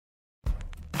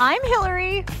I'm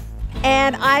Hillary.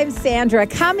 And I'm Sandra.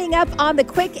 Coming up on the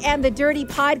Quick and the Dirty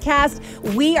podcast,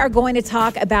 we are going to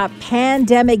talk about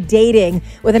pandemic dating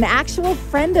with an actual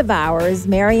friend of ours,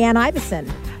 MaryAnne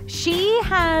Ivison. She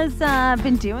has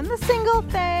been doing the single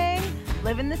thing,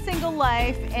 living the single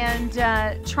life,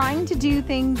 and trying to do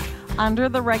things under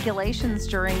the regulations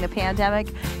during the pandemic.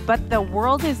 But the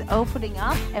world is opening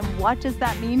up, and what does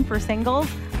that mean for singles?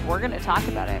 We're going to talk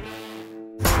about it.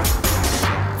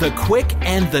 The Quick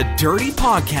and the Dirty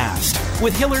podcast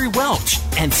with Hillary Welch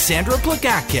and Sandra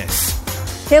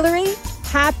Plagakis. Hillary,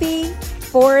 happy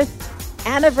 4th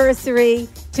anniversary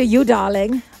to you,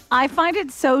 darling. I find it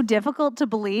so difficult to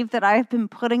believe that I've been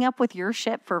putting up with your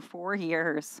shit for 4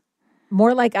 years.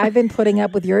 More like I've been putting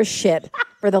up with your shit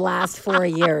for the last 4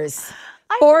 years.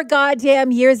 4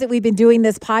 goddamn years that we've been doing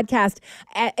this podcast.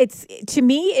 It's to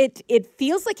me, it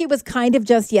feels like it was kind of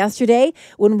just yesterday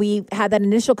when we had that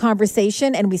initial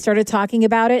conversation and we started talking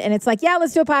about it. And it's like, yeah,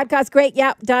 let's do a podcast. Great.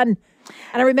 Yeah, done.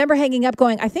 And I remember hanging up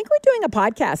going, I think we're doing a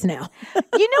podcast now.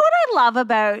 You know what I love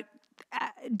about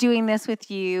doing this with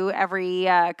you every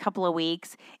couple of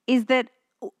weeks is that,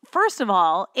 first of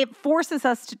all, it forces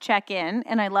us to check in,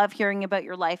 and I love hearing about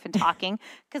your life and talking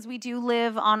because we do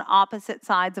live on opposite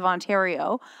sides of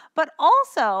Ontario. But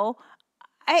also,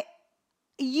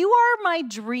 you are my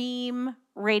dream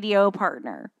radio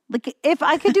partner. Like, if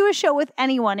I could do a show with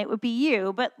anyone, it would be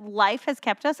you. But life has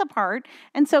kept us apart,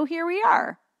 and so here we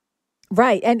are.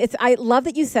 Right. And I love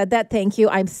that you said that. Thank you.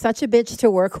 I'm such a bitch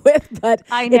to work with, but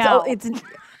I know.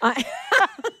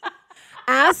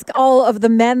 Ask all of the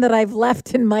men that I've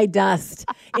left in my dust,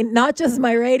 and not just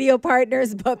my radio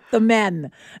partners, but the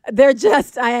men.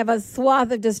 I have a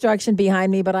swath of destruction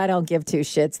behind me, but I don't give two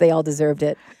shits. They all deserved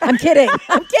it. I'm kidding.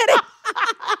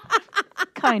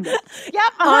 Kind of. Yep.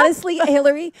 Honestly,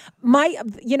 Hillary,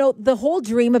 the whole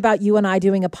dream about you and I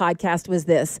doing a podcast was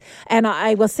this, and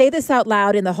I will say this out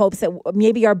loud in the hopes that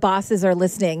maybe our bosses are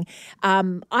listening.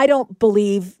 I don't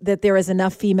believe that there is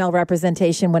enough female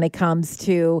representation when it comes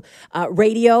to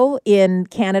radio in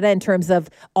Canada in terms of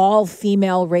all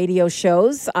female radio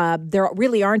shows. There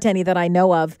really aren't any that I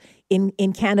know of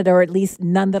in Canada, or at least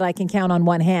none that I can count on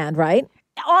one hand, right?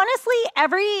 Honestly,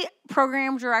 every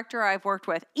program director I've worked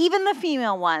with, even the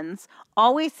female ones,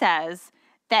 always says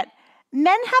that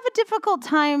men have a difficult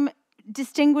time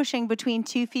distinguishing between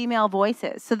two female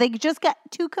voices. So they just get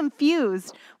too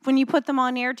confused when you put them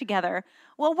on air together.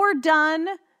 Well, we're done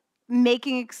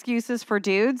making excuses for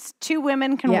dudes. 2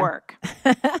 women can work.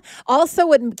 Also,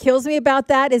 what kills me about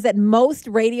that is that most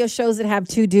radio shows that have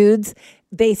 2 dudes,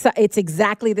 it's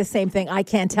exactly the same thing. I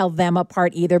can't tell them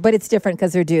apart either, but it's different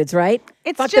because they're dudes, right?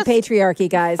 Fuck the patriarchy,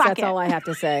 guys. That's all I have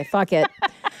to say. Fuck it.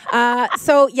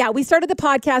 We started the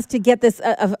podcast to get this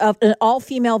an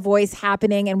all-female voice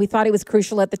happening, and we thought it was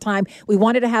crucial at the time. We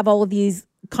wanted to have all of these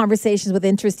conversations with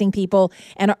interesting people,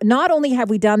 and not only have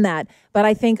we done that, but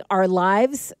I think our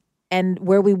lives and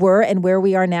where we were and where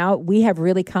we are now, we have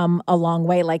really come a long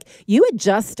way. Like, you had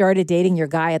just started dating your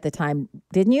guy at the time,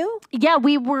 didn't you? Yeah,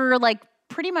 we were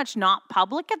pretty much not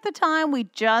public at the time. We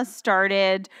just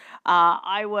started.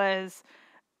 I was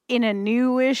in a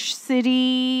newish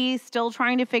city, still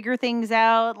trying to figure things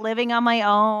out, living on my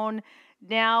own.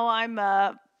 Now I'm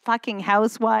a fucking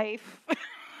housewife.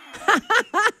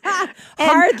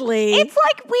 Hardly. It's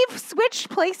like we've switched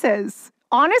places.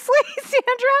 Honestly,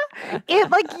 Sandra,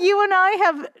 you and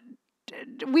I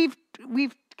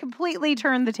we've completely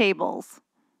turned the tables.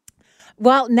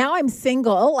 Well, now I'm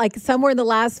single, somewhere in the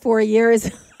last 4 years.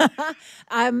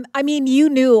 You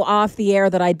knew off the air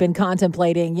that I'd been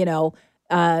contemplating,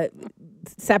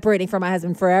 separating from my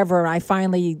husband forever. And I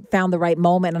finally found the right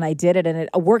moment and I did it. And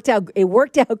it worked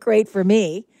out great for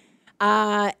me.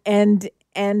 And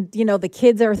the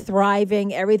kids are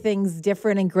thriving. Everything's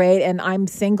different and great. And I'm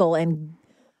single, and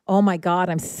oh my God,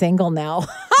 I'm single now.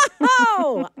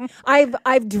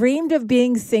 I've dreamed of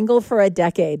being single for a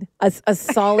decade. A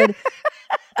solid.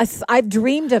 I've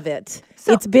dreamed of it.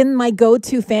 So, it's been my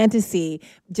go-to fantasy,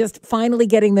 just finally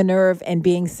getting the nerve and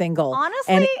being single.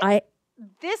 Honestly, and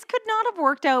this could not have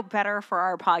worked out better for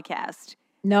our podcast.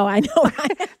 No, I know.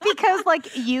 Because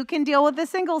you can deal with the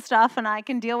single stuff and I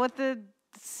can deal with the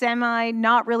semi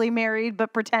not really married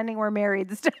but pretending we're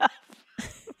married stuff.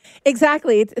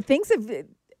 Exactly. Things have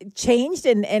changed,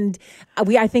 and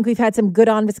I think we've had some good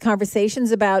honest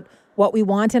conversations about what we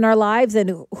want in our lives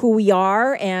and who we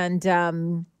are. And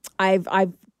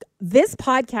this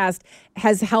podcast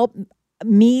has helped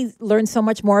me learn so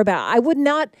much more about. I would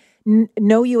not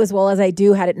know you as well as I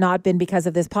do had it not been because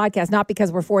of this podcast, not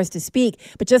because we're forced to speak,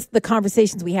 but just the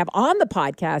conversations we have on the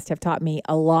podcast have taught me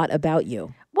a lot about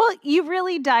you. Well, you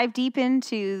really dive deep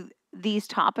into these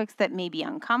topics that may be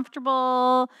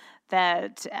uncomfortable,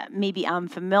 that may be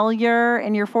unfamiliar,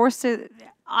 and you're forced to,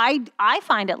 I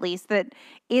find at least that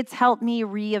it's helped me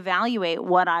reevaluate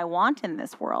what I want in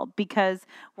this world, because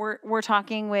we're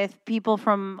talking with people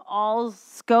from all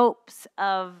scopes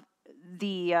of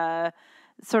the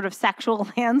sort of sexual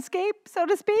landscape, so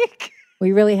to speak.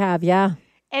 We really have, yeah.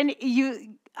 And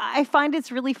I find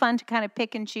it's really fun to kind of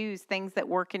pick and choose things that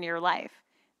work in your life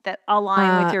that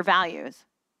align with your values.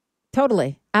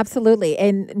 Totally. Absolutely.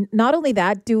 And not only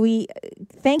that,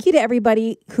 thank you to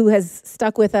everybody who has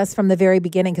stuck with us from the very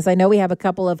beginning, because I know we have a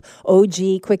couple of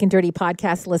OG Quick and Dirty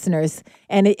podcast listeners.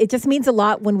 And it just means a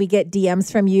lot when we get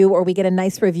DMs from you or we get a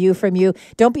nice review from you.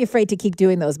 Don't be afraid to keep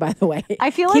doing those, by the way.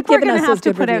 I feel like we're going to have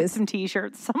to put out some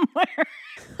T-shirts somewhere.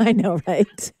 I know,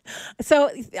 right? So,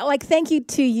 thank you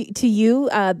to you,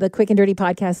 the Quick and Dirty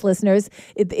podcast listeners.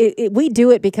 We do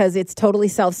it because it's totally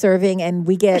self-serving, and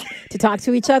we get to talk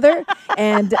to each other,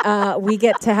 and we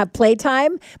get to have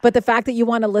playtime. But the fact that you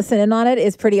want to listen in on it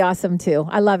is pretty awesome too.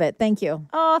 I love it. Thank you.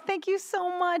 Oh, thank you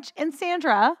so much. And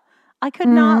Sandra, I could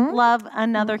not love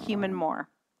another human more.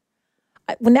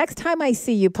 Well, next time I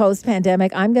see you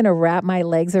post-pandemic, I'm going to wrap my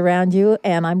legs around you,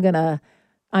 and I'm going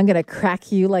to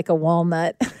crack you like a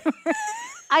walnut.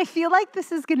 I feel like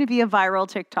this is going to be a viral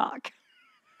TikTok.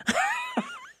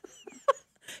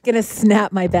 Going to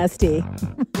snap my bestie.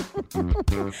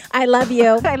 I love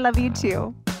you. I love you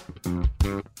too.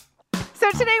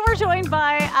 So today we're joined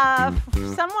by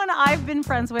someone I've been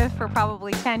friends with for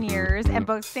probably 10 years, and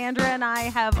both Sandra and I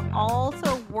have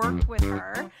also worked with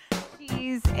her.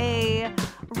 She's a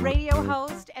radio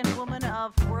host and woman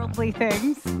of worldly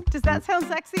things. Does that sound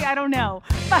sexy? I don't know.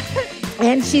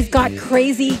 And she's got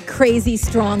crazy, crazy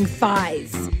strong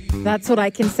thighs. That's what I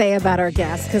can say about our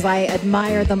guests, because I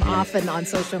admire them often on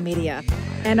social media.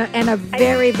 And a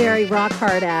very, very rock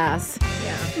hard ass.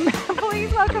 Yeah.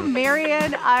 Please welcome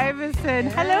MaryAnne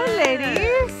Ivison. Hello,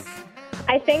 ladies.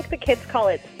 I think the kids call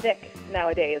it thick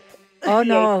nowadays. Oh,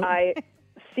 no.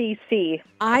 CC.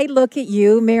 I look at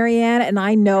you, MaryAnne, and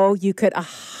I know you could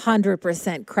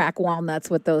 100% crack walnuts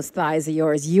with those thighs of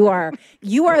yours. You are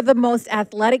the most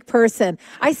athletic person.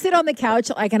 I sit on the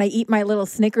couch and I eat my little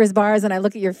Snickers bars and I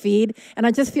look at your feed and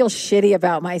I just feel shitty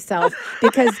about myself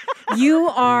because you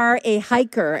are a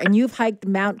hiker and you've hiked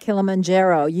Mount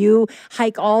Kilimanjaro. You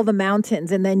hike all the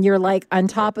mountains and then you're like on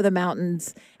top of the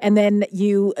mountains. And then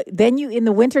you in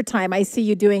the wintertime, I see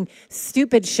you doing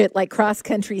stupid shit like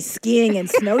cross-country skiing and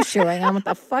snowshoeing. What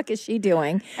the fuck is she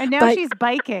doing? And now she's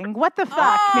biking. What the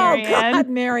fuck, MaryAnne? God,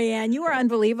 MaryAnne, you are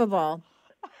unbelievable.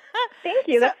 Thank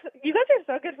you. You guys are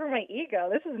so good for my ego.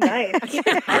 This is nice. Keep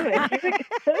it coming.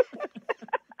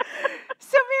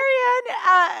 So,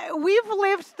 MaryAnne, we've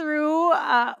lived through,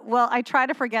 I try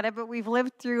to forget it, but we've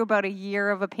lived through about a year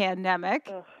of a pandemic,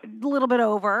 a little bit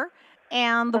over.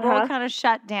 And the world kind of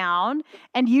shut down,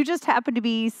 and you just happened to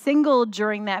be single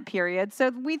during that period. So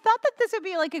we thought that this would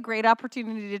be like a great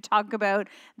opportunity to talk about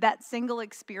that single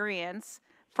experience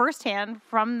firsthand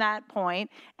from that point,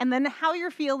 and then how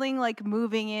you're feeling like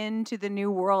moving into the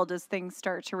new world as things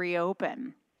start to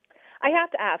reopen. I have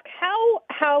to ask,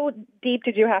 how deep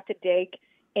did you have to dig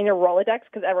in your Rolodex?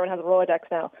 Because everyone has a Rolodex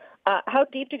now. How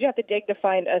deep did you have to dig to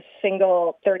find a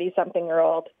single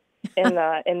 30-something-year-old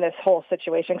in this whole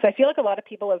situation? Because I feel like a lot of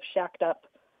people have shacked up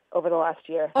over the last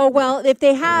year. Oh, well, if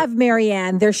they have,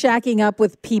 MaryAnne, they're shacking up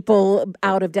with people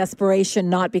out of desperation,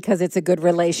 not because it's a good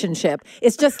relationship.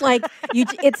 It's just like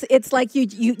it's like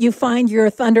you find your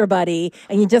thunder buddy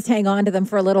and you just hang on to them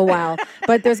for a little while.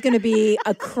 But there's going to be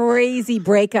a crazy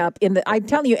breakup I'm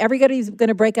telling you, everybody's going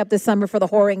to break up this summer for the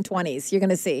whoring 20s. You're going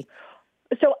to see.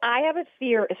 So I have a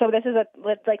theory. So this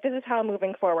is how I'm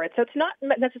moving forward. So it's not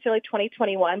necessarily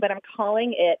 2021, but I'm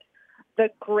calling it the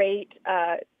great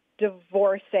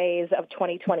divorcees of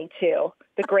 2022.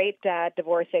 The great dad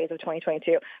divorcees of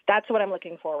 2022. That's what I'm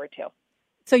looking forward to.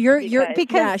 So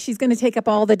because she's going to take up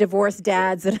all the divorced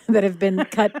dads that have been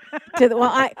cut to the.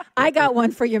 Well, I got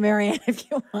one for you, MaryAnne, if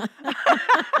you want.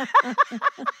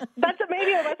 That's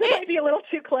maybe a little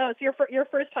too close. Your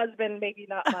first husband, maybe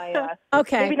not my.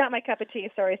 Okay. Maybe not my cup of tea.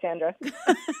 Sorry, Sandra.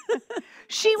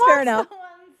 She wants fair enough. The ones.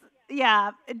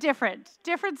 Yeah, different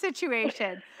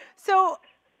situation. So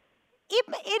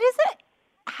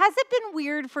has it been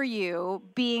weird for you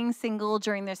being single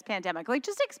during this pandemic? Like,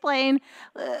 just explain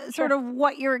sort of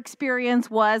what your experience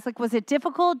was. Like, was it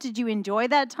difficult? Did you enjoy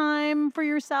that time for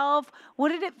yourself? What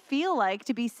did it feel like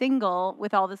to be single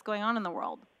with all this going on in the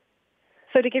world?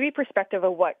 So to give you perspective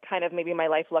of what kind of maybe my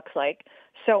life looks like,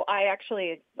 so I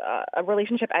actually, a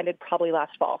relationship ended probably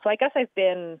last fall. So I guess I've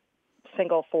been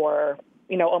single for,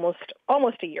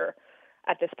 almost a year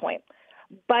at this point.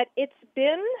 But it's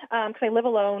been, because I live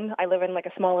alone, I live in like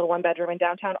a small little one-bedroom in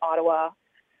downtown Ottawa.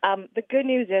 The good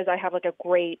news is I have like a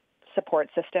great support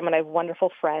system and I have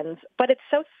wonderful friends. But it's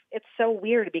so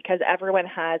weird because everyone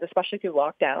has, especially through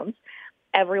lockdowns,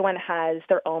 everyone has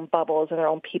their own bubbles and their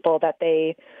own people that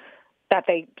they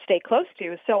stay close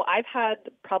to. So I've had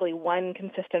probably one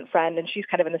consistent friend, and she's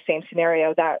kind of in the same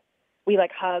scenario, that we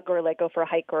like hug or like go for a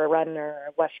hike or a run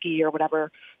or a ski or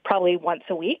whatever, probably once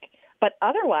a week. But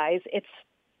otherwise, it's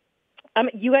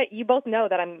you both know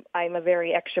that I'm a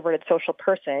very extroverted social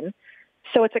person.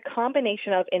 So it's a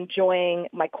combination of enjoying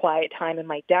my quiet time and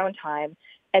my downtime,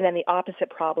 and then the opposite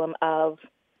problem of,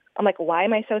 I'm like, why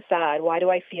am I so sad? Why do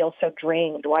I feel so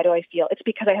drained? Why do I feel? It's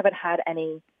because I haven't had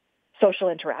any social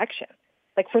interaction.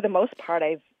 Like for the most part,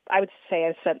 I would say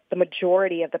I've spent the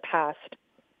majority of the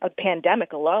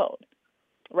pandemic alone,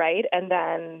 right? And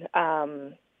then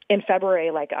in February,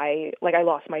 I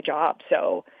lost my job,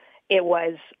 so it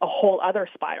was a whole other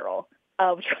spiral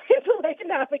of trying to like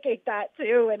navigate that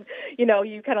too. And,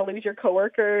 you kind of lose your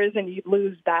coworkers and you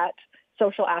lose that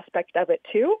social aspect of it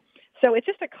too. So it's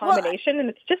just a combination, and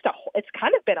it's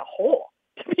kind of been a whole,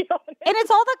 to be honest. And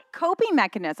it's all the coping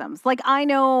mechanisms. Like I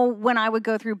know when I would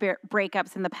go through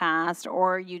breakups in the past,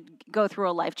 or you'd go through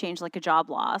a life change like a job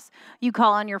loss, you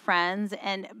call on your friends,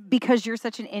 and because you're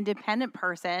such an independent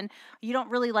person, you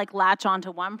don't really like latch onto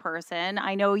one person.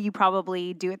 I know you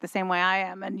probably do it the same way I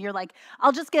am, and you're like,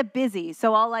 I'll just get busy.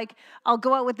 So I'll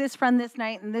go out with this friend this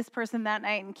night and this person that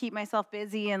night and keep myself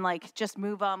busy and like just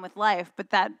move on with life.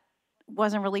 But that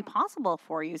wasn't really possible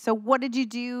for you. So what did you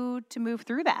do to move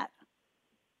through that?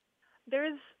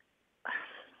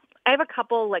 I have a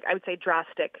couple, like I would say,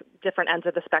 drastic different ends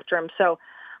of the spectrum. So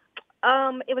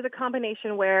it was a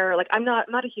combination where, like, I'm not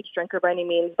a huge drinker by any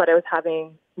means, but I was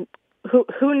having,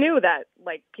 who knew that,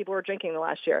 like, people were drinking the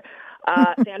last year?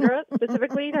 Sandra,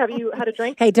 specifically, have you had a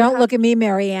drink? Hey, don't look at me,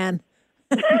 MaryAnne.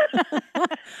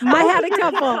 I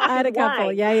had a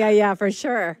couple. Yeah, for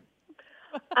sure.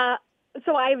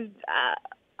 So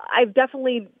I've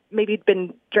definitely maybe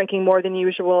been drinking more than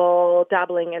usual,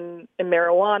 dabbling in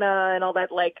marijuana and all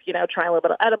that, like, trying a little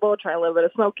bit of edible, trying a little bit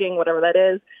of smoking, whatever that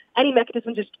is. Any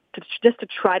mechanism just to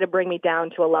try to bring me down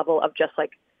to a level of just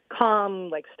like calm,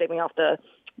 like staving off the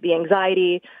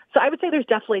anxiety. So I would say there's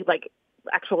definitely like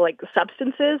actual like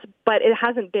substances, but it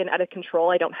hasn't been out of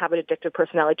control. I don't have an addictive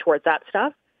personality towards that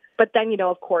stuff. But then,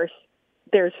 of course,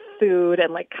 there's food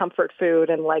and like comfort food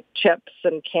and like chips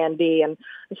and candy. And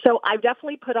so I've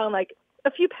definitely put on like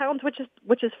a few pounds,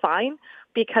 which is fine,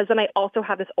 because then I also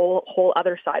have this whole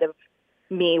other side of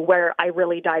me where I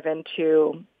really dive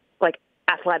into like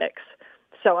athletics.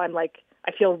 So I'm like,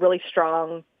 I feel really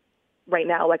strong right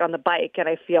now, like on the bike, and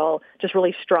I feel just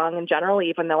really strong in general,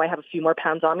 even though I have a few more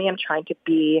pounds on me. I'm trying to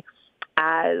be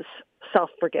as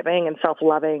self-forgiving and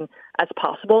self-loving as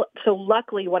possible. So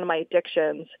luckily, one of my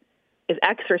addictions is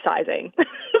exercising.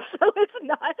 So it's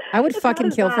not. I would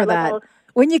fucking kill for that.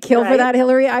 Wouldn't you kill for that,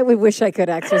 Hillary? I would wish I could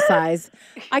exercise.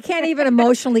 I can't even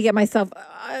emotionally get myself.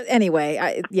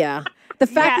 Anyway, the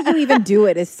fact that you even do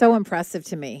it is so impressive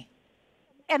to me.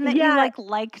 And that you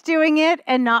like doing it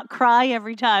and not cry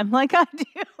every time, like I do.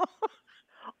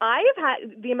 I have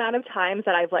had the amount of times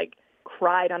that I've like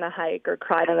cried on a hike or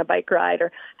cried on a bike ride,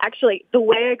 or actually the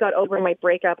way I got over my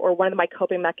breakup, or one of my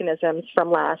coping mechanisms from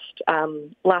last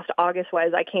August,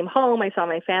 was I came home, I saw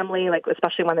my family, like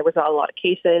especially when there was a lot of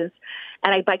cases,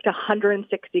 and I biked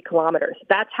 160 kilometers.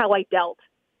 That's how I dealt.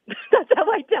 That's how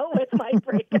I dealt with my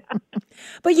breakup.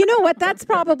 But you know what? That's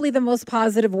probably the most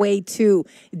positive way to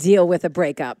deal with a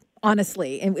breakup,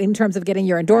 honestly, in terms of getting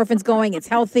your endorphins going. It's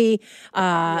healthy.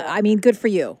 I mean, good for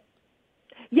you.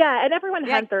 Yeah, and everyone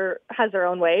has their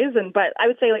own ways, but I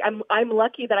would say like I'm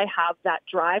lucky that I have that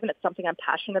drive, and it's something I'm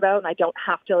passionate about, and I don't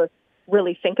have to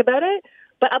really think about it.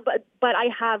 But I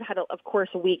have had, of course,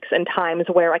 weeks and times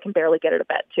where I can barely get out of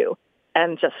bed too,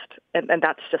 and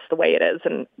that's just the way it is.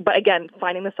 But again,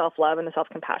 finding the self-love and the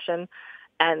self-compassion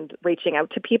and reaching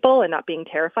out to people and not being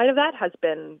terrified of that has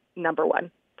been number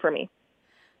one for me.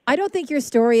 I don't think your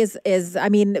story is. I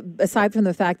mean, aside from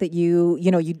the fact that you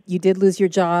did lose your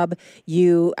job,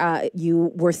 you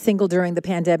were single during the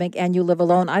pandemic, and you live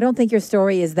alone. I don't think your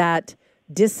story is that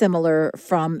dissimilar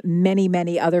from many,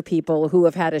 many other people who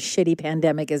have had a shitty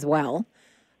pandemic as well.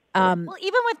 Well,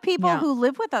 even with people who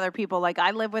live with other people, like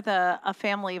I live with a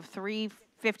family of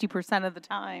 50% of the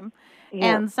time,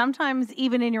 and sometimes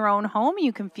even in your own home,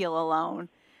 you can feel alone.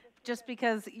 Just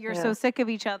because you're so sick of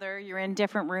each other, you're in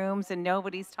different rooms and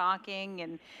nobody's talking,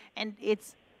 and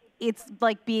it's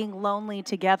like being lonely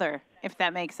together, if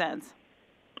that makes sense.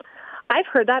 I've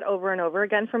heard that over and over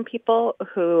again from people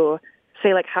who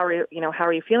say like, how are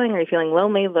you feeling? Are you feeling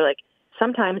lonely? They're like,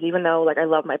 sometimes even though like I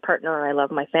love my partner or I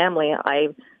love my family, I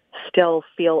still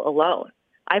feel alone.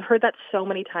 I've heard that so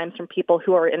many times from people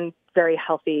who are in very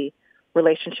healthy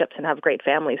relationships and have great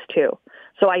families too.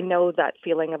 So I know that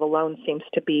feeling of alone seems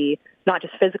to be not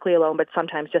just physically alone, but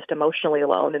sometimes just emotionally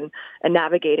alone and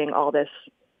navigating all this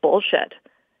bullshit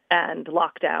and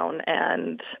lockdown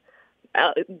and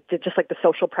just like the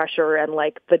social pressure and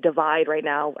like the divide right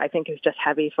now, I think is just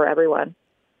heavy for everyone.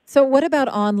 So what about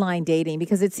online dating?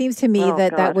 Because it seems to me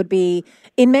that God. would be,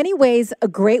 in many ways, a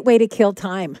great way to kill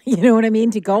time. You know what I mean?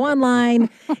 To go online,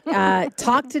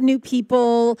 talk to new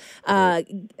people.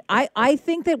 I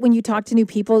think that when you talk to new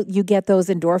people, you get those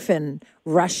endorphin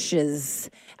rushes.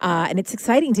 And it's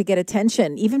exciting to get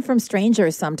attention, even from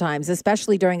strangers sometimes,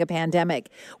 especially during a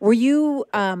pandemic. Were you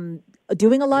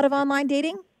doing a lot of online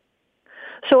dating?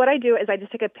 So what I do is I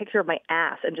just take a picture of my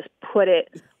ass and just put it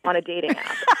on a dating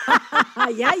app.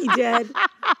 Yeah, you did.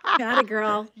 Got it,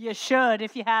 girl. You should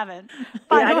if you haven't.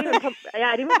 I didn't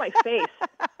even put my face.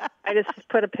 I just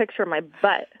put a picture of my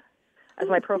butt as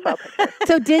my profile picture.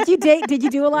 So did you date? Did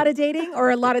you do a lot of dating or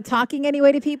a lot of talking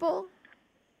anyway to people?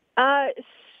 The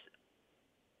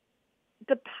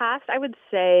past, I would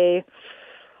say,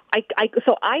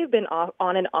 so I've been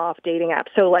on and off dating apps.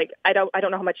 So like I don't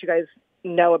know how much you guys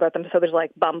know about them. So there's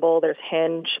like Bumble, there's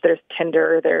Hinge, there's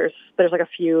Tinder, there's like a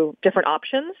few different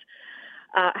options.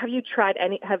 Have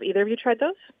either of you tried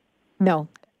those? No.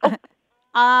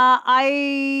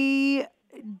 I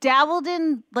dabbled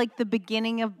in like the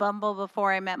beginning of Bumble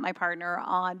before I met my partner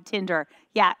on Tinder.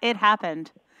 Yeah, it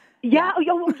happened. Yeah.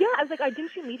 Yeah. I was like,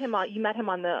 didn't you meet him you met him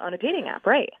on a dating app,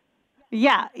 right?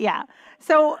 Yeah.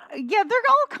 So yeah, they're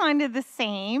all kind of the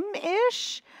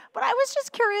same-ish, but I was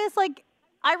just curious, like,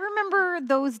 I remember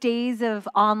those days of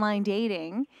online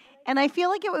dating, and I feel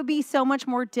like it would be so much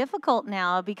more difficult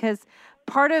now because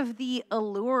part of the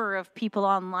allure of people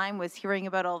online was hearing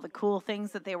about all the cool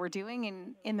things that they were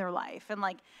doing in their life and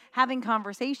like having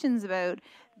conversations about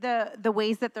the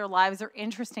ways that their lives are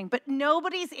interesting. But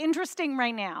nobody's interesting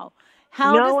right now.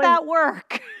 How does that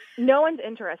work? No one's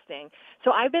interesting.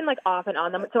 So I've been like off and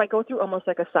on them. So I go through almost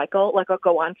like a cycle. Like I'll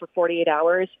go on for 48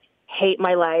 hours, hate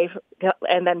my life,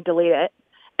 and then delete it.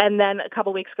 And then a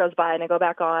couple weeks goes by and I go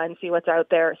back on, see what's out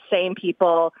there. Same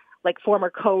people, like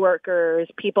former coworkers,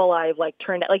 people I've like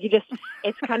turned, like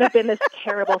it's kind of been this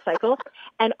terrible cycle.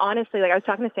 And honestly, like I was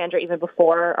talking to Sandra even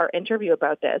before our interview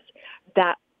about this,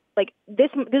 that like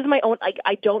this is my own, like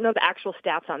I don't know the actual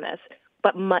stats on this,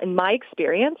 but in my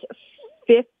experience,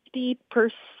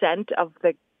 50% of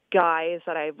the guys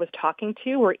that I was talking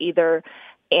to were either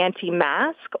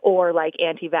anti-mask or like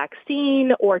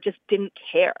anti-vaccine or just didn't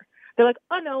care. They're like,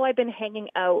 oh, no, I've been hanging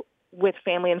out with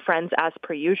family and friends as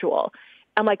per usual.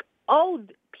 I'm like, oh,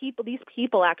 these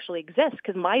people actually exist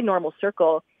because my normal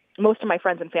circle, most of my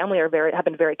friends and family have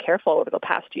been very careful over the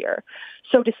past year.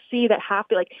 So to see that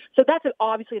so that's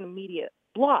obviously an immediate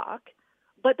block.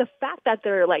 But the fact that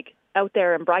they're like out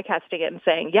there and broadcasting it and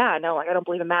saying, yeah, no, like I don't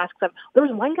believe in masks. There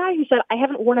was one guy who said, I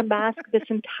haven't worn a mask this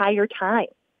entire time.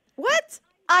 What?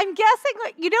 I'm guessing,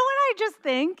 like, you know what I just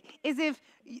think is if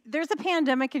there's a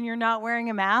pandemic and you're not wearing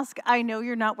a mask, I know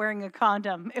you're not wearing a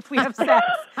condom if we have sex.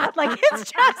 Like,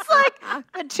 it's just like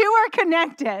the two are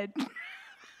connected.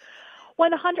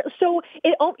 100. So,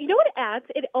 you know what it adds?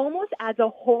 It almost adds a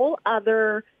whole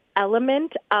other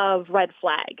element of red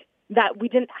flag that we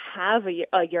didn't have a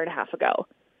year and a half ago.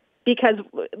 Because,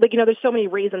 like, there's so many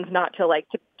reasons not to, like,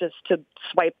 to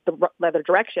swipe the other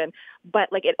direction.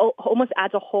 But, like, it almost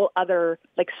adds a whole other,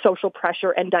 like, social pressure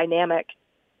and dynamic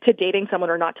to dating someone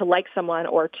or not to like someone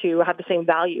or to have the same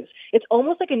values. It's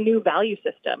almost like a new value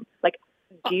system. Like,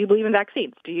 do you believe in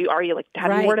vaccines? Have you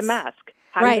worn a mask?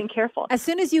 Have you been careful? As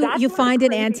soon as you find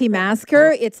an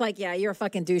anti-masker, it's like, yeah, you're a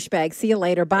fucking douchebag. See you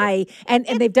later. Bye. And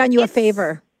they've done you a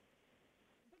favor.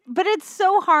 But it's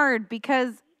so hard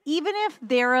because even if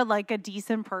they're a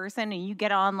decent person and you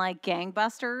get on like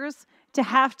gangbusters, to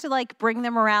have to like bring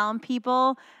them around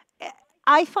people,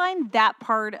 I find that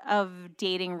part of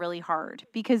dating really hard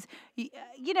because,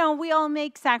 we all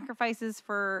make sacrifices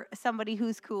for somebody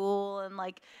who's cool and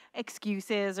like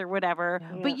excuses or whatever.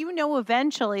 Yeah. But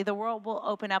eventually the world will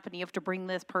open up and you have to bring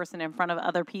this person in front of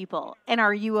other people. And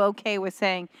are you okay with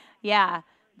saying, yeah,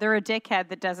 they're a dickhead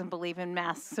that doesn't believe in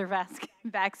masks or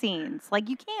vaccines? Like,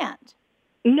 you can't.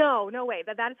 No way.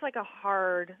 That's like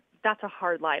that's a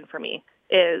hard line for me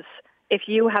is if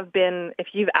you've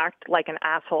acted like an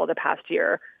asshole the past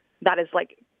year,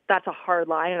 that's a hard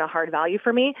line and a hard value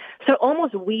for me. So it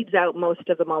almost weeds out most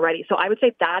of them already. So I would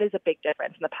say that is a big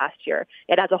difference in the past year.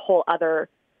 It adds a whole other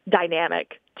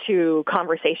dynamic to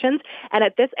conversations. And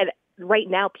right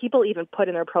now, people even put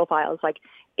in their profiles, like,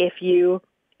 if you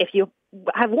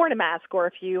have worn a mask or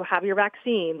if you have your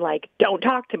vaccine, like, don't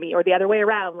talk to me, or the other way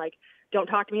around, like, don't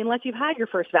talk to me unless you've had your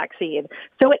first vaccine.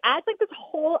 So it adds like this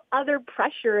whole other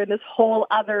pressure and this whole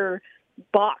other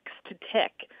box to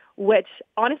tick, which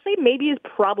honestly maybe is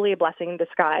probably a blessing in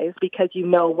disguise, because you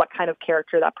know what kind of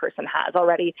character that person has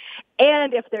already.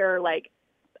 And if they're like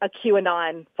a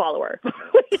QAnon follower,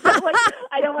 like,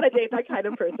 I don't want to date that kind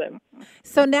of person.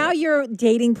 So now your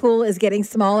dating pool is getting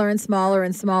smaller and smaller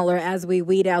and smaller as we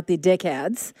weed out the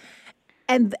dickheads.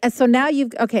 And so now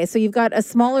you've got a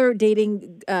smaller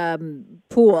dating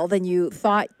pool than you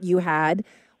thought you had.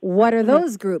 What are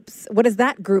those groups? What is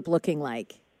that group looking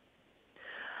like?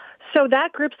 So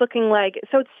that group's looking like,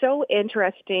 so it's so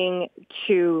interesting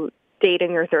to date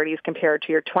in your 30s compared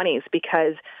to your 20s,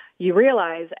 because you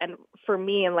realize, and for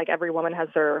me, and like every woman has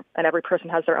every person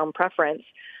has their own preference,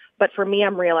 but for me,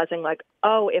 I'm realizing like,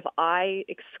 oh, if I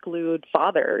exclude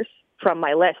fathers from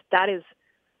my list,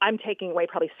 I'm taking away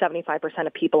probably 75%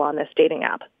 of people on this dating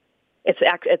app. It's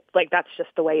like, that's just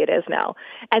the way it is now.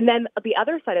 And then the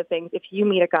other side of things, if you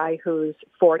meet a guy who's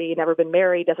 40, never been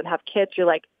married, doesn't have kids, you're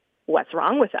like, what's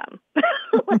wrong with them?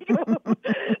 So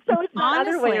it's the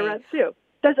other way around too.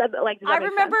 I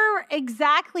remember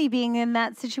exactly being in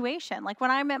that situation. Like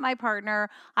when I met my partner,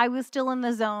 I was still in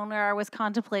the zone where I was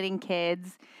contemplating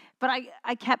kids, but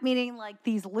I kept meeting like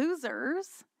these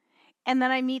losers. And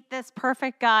then I meet this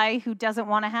perfect guy who doesn't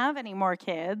want to have any more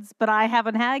kids, but I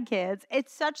haven't had kids.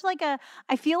 It's such like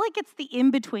I feel like it's the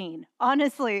in-between,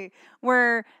 honestly,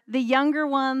 where the younger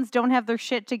ones don't have their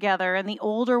shit together and the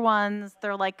older ones,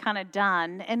 they're like kind of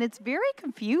done. And it's very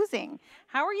confusing.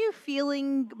 How are you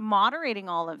feeling moderating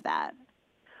all of that?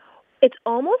 It's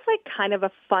almost like kind of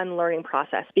a fun learning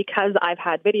process, because I've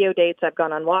had video dates, I've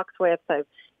gone on walks with, I've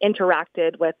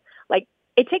interacted with, like,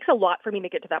 it takes a lot for me to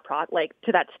get to that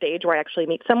to that stage where I actually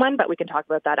meet someone, but we can talk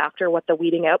about that after, what the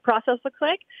weeding out process looks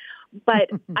like. But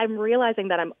I'm realizing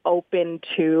that I'm open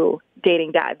to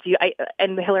dating dads.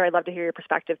 And Hillary, I'd love to hear your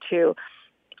perspective too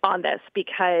on this,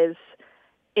 because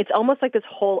it's almost like this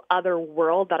whole other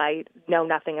world that I know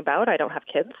nothing about. I don't have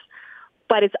kids,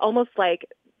 but it's almost like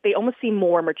they almost seem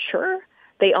more mature.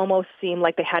 They almost seem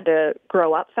like they had to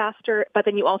grow up faster. But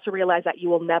then you also realize that you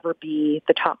will never be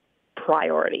the top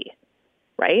priority.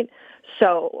 Right?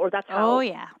 So, or that's how. Oh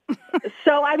yeah.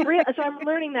 So I'm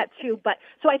learning that too. But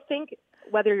so I think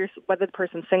whether the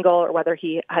person's single or whether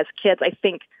he has kids, I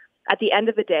think at the end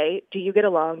of the day, do you get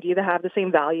along? Do you have the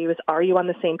same values? Are you on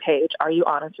the same page? Are you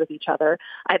honest with each other?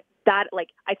 I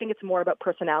think it's more about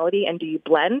personality and do you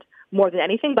blend more than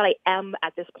anything. But I am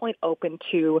at this point open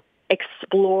to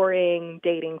exploring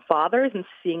dating fathers and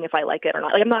seeing if I like it or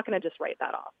not. Like, I'm not going to just write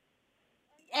that off.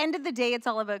 End of the day, it's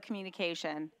all about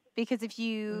communication. Because if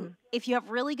you have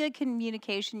really good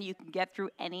communication, you can get through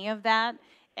any of that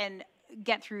and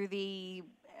get through the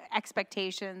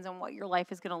expectations and what your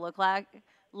life is going to look like.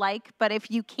 But if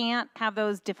you can't have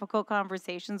those difficult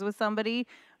conversations with somebody,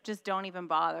 just don't even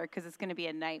bother, because it's going to be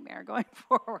a nightmare going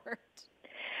forward.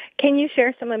 Can you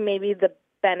share some of maybe the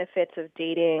benefits of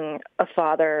dating a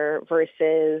father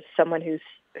versus someone who's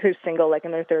single, like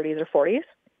in their 30s or 40s?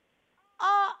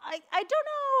 I don't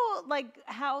know, like,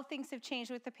 how things have changed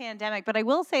with the pandemic, but I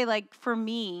will say, like, for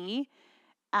me,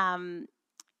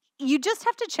 you just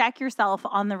have to check yourself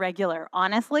on the regular,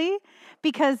 honestly,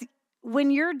 because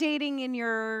when you're dating in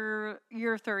your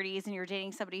 30s and you're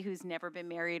dating somebody who's never been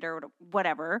married or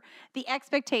whatever, the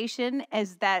expectation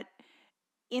is that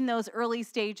in those early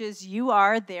stages, you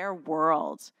are their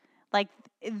world. Like,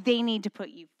 they need to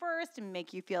put you first and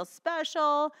make you feel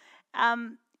special,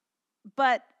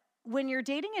 but when you're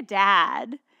dating a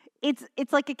dad,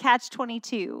 it's like a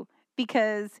catch-22,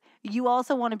 because you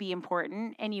also want to be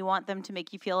important and you want them to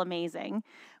make you feel amazing.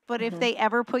 But if they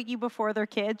ever put you before their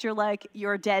kids, you're like,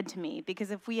 you're dead to me. Because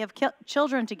if we have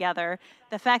children together,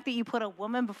 the fact that you put a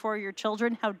woman before your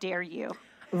children, how dare you?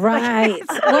 Right.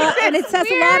 Well, and it says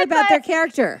weird, a lot about their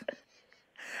character.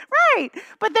 Right.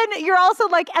 But then you're also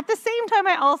like, at the same time,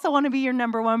 I also want to be your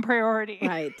number one priority.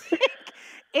 Right.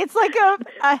 It's like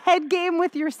a head game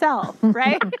with yourself,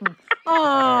 right?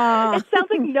 Oh, it sounds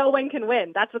like no one can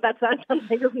win. That's what that sounds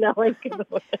like. No one can win.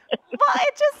 Well,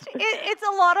 it's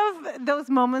a lot of those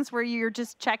moments where you're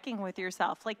just checking with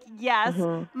yourself. Like, yes,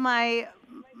 my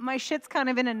shit's kind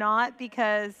of in a knot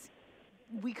because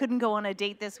we couldn't go on a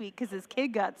date this week because his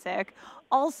kid got sick.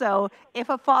 Also, if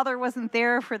a father wasn't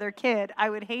there for their kid, I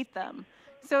would hate them.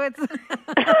 So it's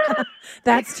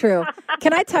that's true.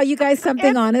 Can I tell you guys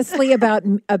something honestly about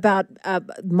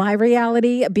my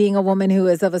reality, being a woman who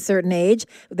is of a certain age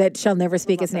that shall never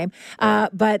speak his name?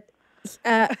 But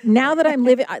now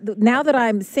that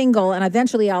I'm single, and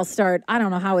eventually I'll start. I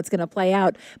don't know how it's going to play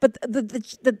out, but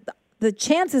the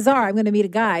chances are I'm going to meet a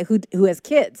guy who has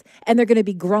kids, and they're going to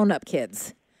be grown up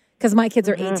kids. Because my kids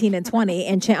are 18 and 20,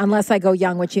 and unless I go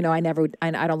young, which I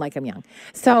don't like them young.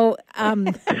 So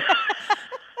I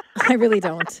really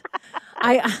don't.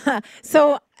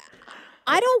 So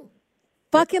I don't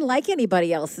fucking like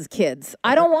anybody else's kids.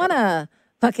 I don't want to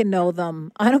fucking know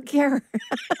them. I don't care.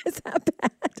 Is that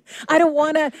bad? I don't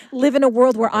want to live in a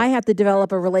world where I have to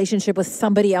develop a relationship with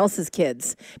somebody else's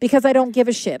kids because I don't give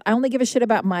a shit. I only give a shit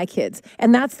about my kids,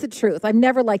 and that's the truth. I've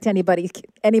never liked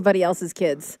anybody else's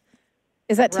kids.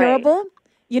 Is that terrible? Right.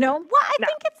 Well, I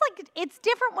think it's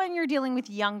different when you're dealing with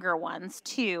younger ones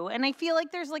too. And I feel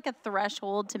like there's like a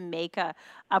threshold to make a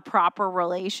proper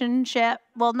relationship.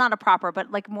 Well, not a proper,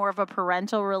 but like more of a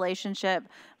parental relationship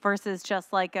versus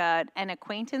just like an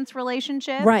acquaintance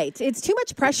relationship. Right. It's too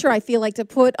much pressure, I feel like, to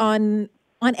put on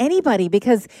anybody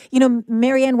because,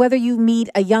 MaryAnne, whether you meet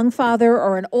a young father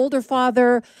or an older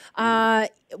father,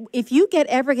 if you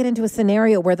ever get into a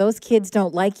scenario where those kids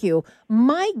don't like you,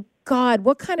 my God,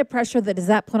 what kind of pressure does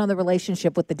that put on the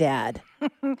relationship with the dad?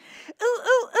 Ooh,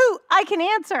 I can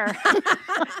answer.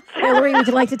 Hillary, would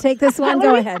you like to take this one?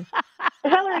 Go ahead.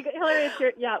 Hillary,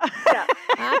 yeah.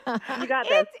 You got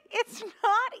this. It's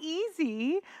not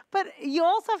easy, but you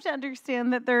also have to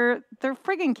understand that they're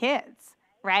friggin' kids,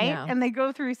 right? Yeah. And they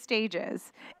go through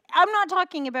stages. I'm not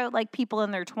talking about like people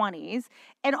in their 20s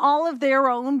and all of their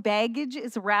own baggage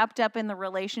is wrapped up in the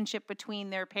relationship between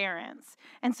their parents.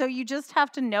 And so you just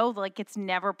have to know like it's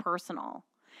never personal.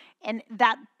 And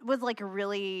that was like a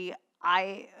really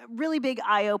big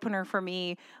eye opener for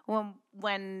me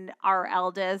when our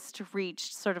eldest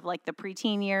reached sort of like the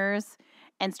preteen years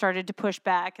and started to push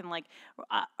back and like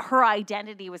her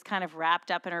identity was kind of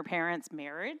wrapped up in her parents'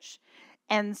 marriage.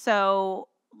 And so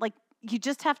like you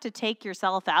just have to take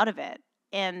yourself out of it.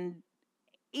 And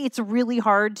it's really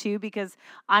hard too, because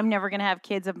I'm never going to have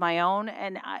kids of my own.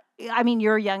 And I mean,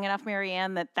 you're young enough,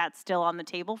 MaryAnne, that's still on the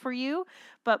table for you.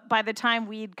 But by the time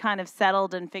we'd kind of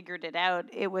settled and figured it out,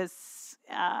 it was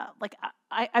like,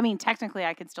 I mean, technically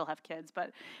I could still have kids,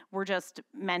 but we're just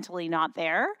mentally not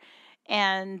there.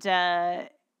 And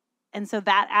so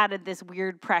that added this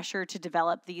weird pressure to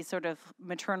develop these sort of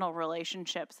maternal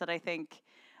relationships that I think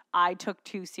I took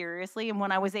too seriously. And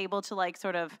when I was able to like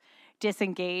sort of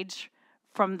disengage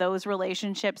from those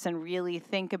relationships and really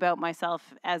think about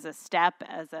myself as a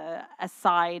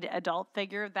side adult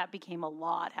figure, that became a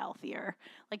lot healthier,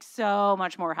 like so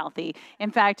much more healthy. In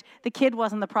fact, the kid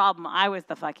wasn't the problem. I was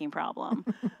the fucking problem.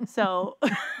 So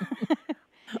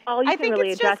all you can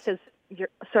really adjust is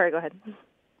sorry, go ahead.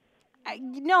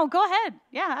 No, go ahead.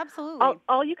 Yeah, absolutely.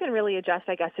 All you can really adjust,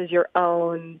 I guess, is your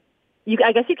own.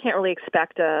 I guess you can't really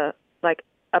expect a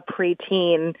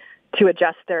preteen to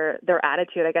adjust their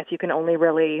attitude. I guess you can only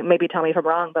really, maybe tell me if I'm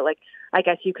wrong, but like I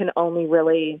guess you can only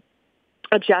really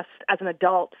adjust as an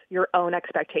adult your own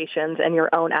expectations and your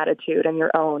own attitude and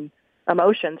your own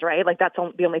emotions, right? Like that's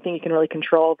the only thing you can really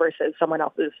control versus someone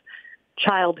else's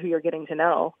child who you're getting to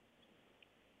know.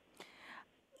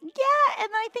 Yeah, and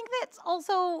I think that's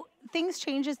also things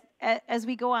change as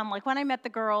we go on. Like when I met the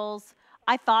girls,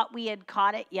 I thought we had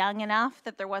caught it young enough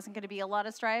that there wasn't going to be a lot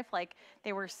of strife. Like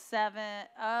they were 7,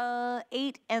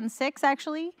 8, and 6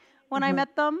 actually when I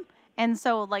met them. And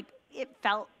so like it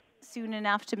felt soon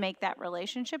enough to make that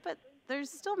relationship, but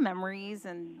there's still memories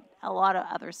and a lot of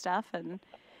other stuff. And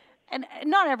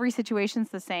not every situation's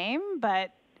the same,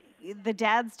 but the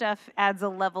dad stuff adds a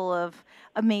level of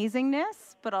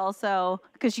amazingness, but also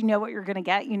because you know what you're going to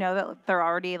get, you know that they're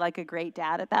already like a great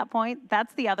dad at that point.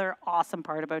 That's the other awesome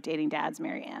part about dating dads,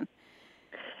 MaryAnne.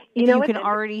 You can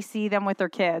already see them with their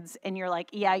kids and you're like,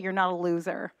 yeah, you're not a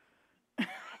loser.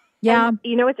 Yeah. And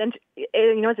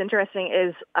what's interesting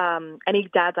is any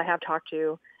dads I have talked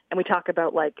to, and we talk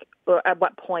about like at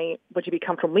what point would you be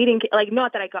comfortable meeting, like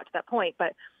not that I got to that point,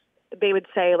 but they would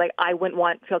say like I wouldn't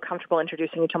feel comfortable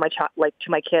introducing you to to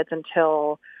my kids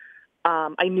until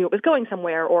I knew it was going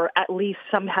somewhere, or at least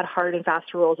some had hard and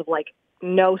fast rules of like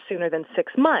no sooner than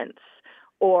 6 months.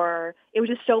 Or it was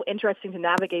just so interesting to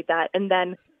navigate that. And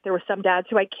then there were some dads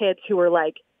who had kids who were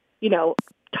like,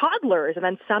 toddlers, and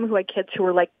then some who had kids who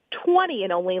were like 20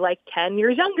 and only like 10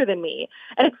 years younger than me.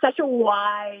 And it's such a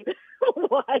wide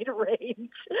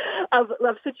range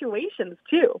of situations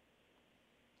too.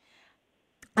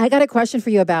 I got a question for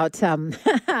you about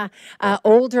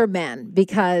older men,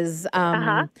 because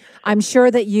I'm sure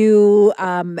that you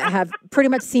have pretty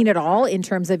much seen it all in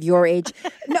terms of your age.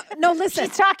 No, listen.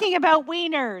 She's talking about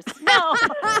wieners. No.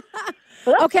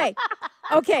 Okay.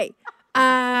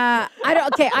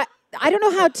 I don't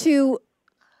know how to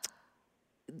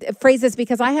phrase this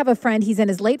because I have a friend, he's in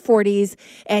his late 40s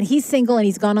and he's single and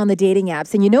he's gone on the dating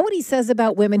apps. And you know what he says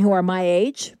about women who are my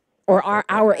age or are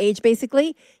our age,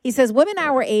 basically? He says women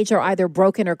our age are either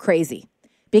broken or crazy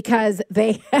because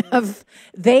they have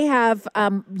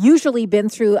usually been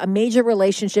through a major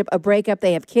relationship, a breakup,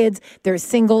 they have kids, they're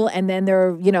single, and then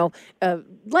they're,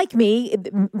 like me,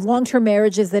 long-term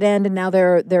marriages that end, and now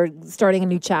they're starting a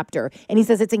new chapter. And he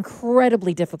says it's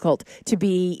incredibly difficult to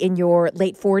be in your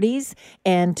late 40s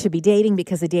and to be dating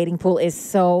because the dating pool is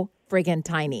so friggin'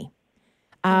 tiny.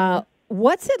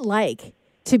 What's it like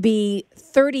to be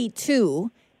 32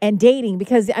 and dating?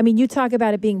 Because, you talk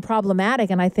about it being problematic,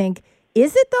 and I think,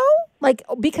 is it though? Like,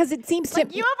 because it seems to...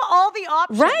 you have all the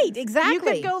options. Right, exactly. You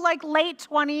could go like late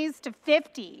 20s to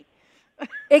 50.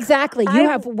 Exactly. You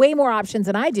have way more options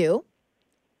than I do.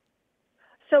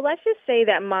 So let's just say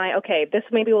that this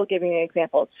maybe will give you an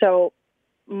example. So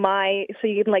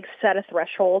you can like set a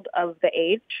threshold of the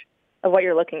age of what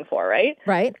you're looking for, right?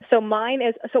 Right. So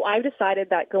I've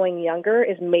decided that going younger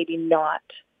is maybe not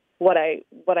what I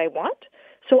want.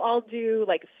 So I'll do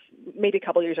like maybe a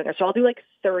couple years younger. So I'll do like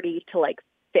 30 to like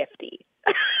 50.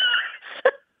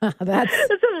 That's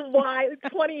a wide,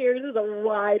 20 years is a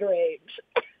wide range.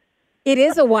 It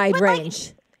is a wide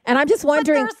range. And I'm just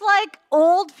wondering. But there's like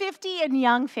old 50 and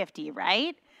young 50,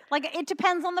 right? Like it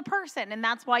depends on the person. And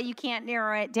that's why you can't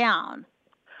narrow it down.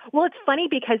 Well, it's funny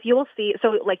because you'll see,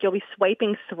 so like you'll be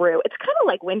swiping through. It's kind of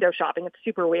like window shopping. It's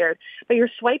super weird. But you're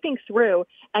swiping through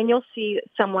and you'll see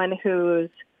someone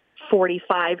who's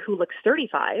 45 who looks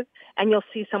 35. And you'll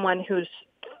see someone who's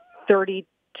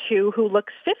 32 who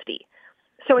looks 50.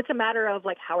 So it's a matter of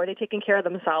like, how are they taking care of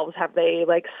themselves? Have they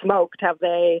like smoked? Have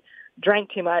they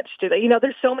drank too much? Do they,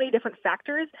 there's so many different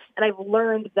factors. And I've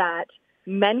learned that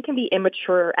men can be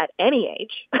immature at any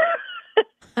age.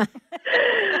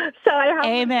 So I have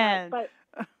Amen. But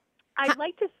I'd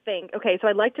like to think,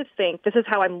 this is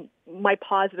how my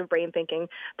positive brain thinking,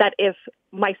 that if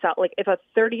a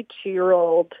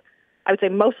 32-year-old, I would say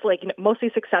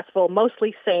mostly successful,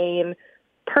 mostly sane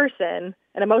person,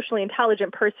 an emotionally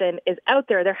intelligent person is out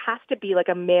there, there has to be like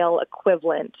a male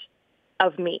equivalent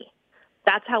of me.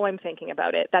 That's how I'm thinking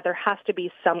about it, that there has to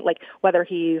be some, like whether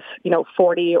he's,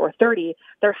 40 or 30,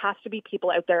 there has to be people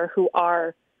out there who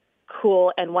are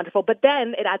cool and wonderful. But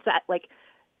then it adds that, like,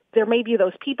 there may be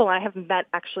those people I have met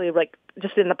actually, like,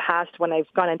 just in the past when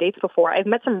I've gone on dates before, I've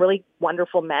met some really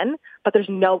wonderful men, but there's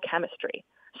no chemistry.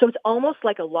 So it's almost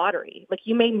like a lottery. Like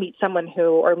you may meet someone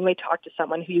or you may talk to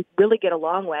someone who you really get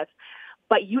along with,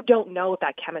 but you don't know if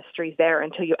that chemistry is there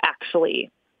until you're actually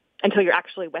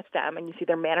with them and you see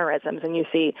their mannerisms and you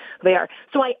see who they are.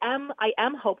 So I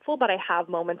am hopeful, but I have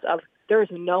moments of there is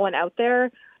no one out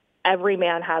there. Every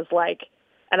man has like,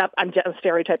 and I'm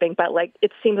stereotyping, but like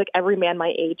it seems like every man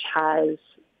my age has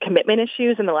commitment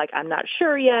issues, and they're like, I'm not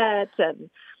sure yet. And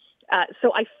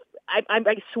so I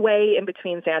sway in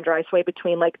between, Sandra. I sway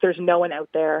between like, there's no one out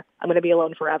there. I'm going to be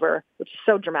alone forever, which is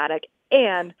so dramatic.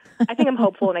 And I think I'm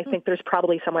hopeful, and I think there's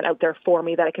probably someone out there for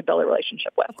me that I could build a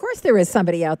relationship with. Of course there is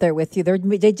somebody out there with you.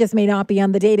 They just may not be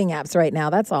on the dating apps right now.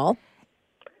 That's all.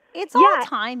 It's all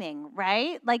timing,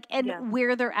 right? Like, and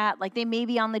where they're at. Like, they may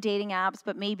be on the dating apps,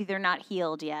 but maybe they're not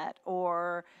healed yet.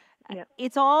 Or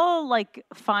it's all like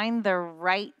find the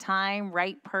right time,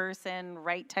 right person,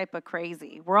 right type of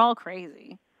crazy. We're all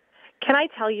crazy. Can I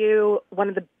tell you one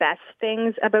of the best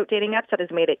things about dating apps that has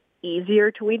made it easier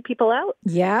to weed people out?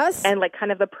 Yes. And like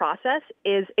kind of the process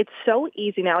is it's so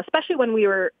easy now, especially when we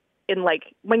were in like,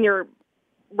 we're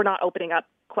not opening up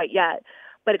quite yet,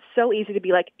 but it's so easy to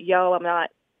be like, yo,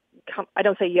 I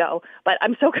don't say yo, but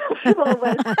I'm so comfortable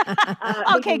with.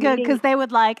 Okay, good, because they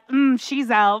would like, she's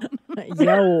out.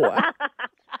 Yo.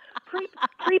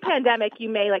 Pre-pandemic, you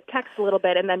may like text a little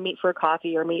bit and then meet for a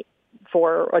coffee or meet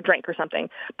for a drink or something.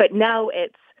 But now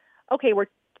it's, okay, we're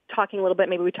talking a little bit,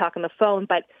 maybe we talk on the phone,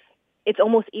 but it's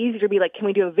almost easier to be like, can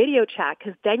we do a video chat?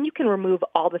 Because then you can remove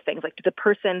all the things. Like, does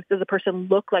the person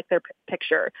look like their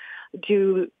picture?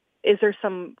 Is there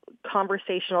some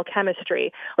conversational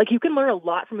chemistry? Like, you can learn a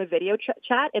lot from a video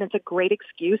chat, and it's a great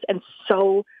excuse and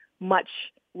so much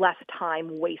less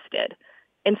time wasted.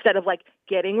 Instead of like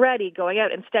getting ready, going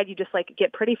out, instead you just like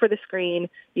get pretty for the screen.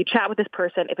 You chat with this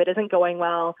person. If it isn't going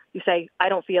well, you say, I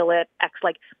don't feel it.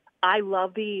 Like, I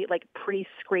love the like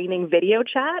pre-screening video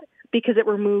chat because it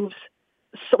removes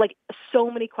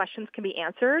so many questions can be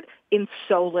answered in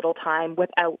so little time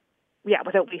without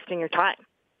wasting your time.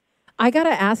 I got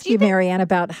to ask you, MaryAnne,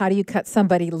 about how do you cut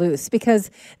somebody loose? Because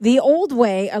the old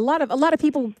way, a lot of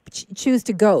people choose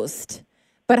to ghost.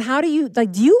 But how do you, do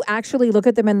you actually look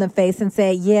at them in the face and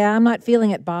say, yeah, I'm not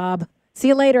feeling it, Bob? See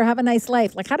you later. Have a nice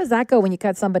life. Like, how does that go when you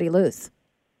cut somebody loose?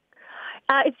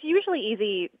 It's usually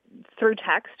easy through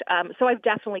text. So I've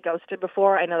definitely ghosted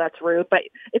before. I know that's rude, but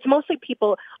it's mostly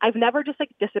people. I've never just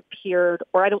like disappeared,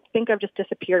 or I don't think I've just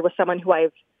disappeared with someone who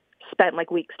I've spent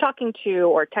like weeks talking to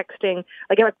or texting.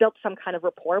 Like if I've built some kind of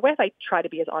rapport with, I try to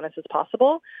be as honest as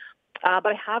possible. But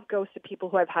I have ghosted people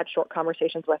who I've had short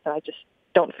conversations with, and I just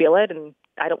don't feel it, and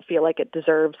I don't feel like it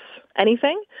deserves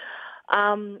anything.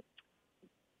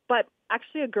 But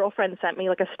actually, a girlfriend sent me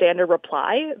like a standard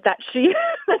reply that she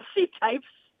types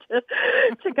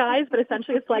to guys, but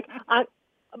essentially it's like, and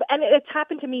it's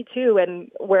happened to me too,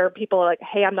 and where people are like,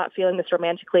 "Hey, I'm not feeling this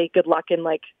romantically. Good luck," and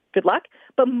like, "Good luck."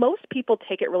 But most people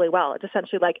take it really well. It's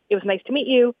essentially like, "It was nice to meet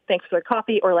you. Thanks for the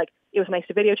coffee," or like, "It was nice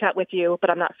to video chat with you, but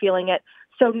I'm not feeling it."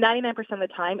 So 99% of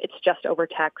the time, it's just over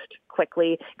text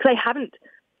quickly because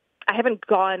I haven't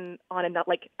gone on enough.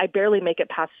 Like, I barely make it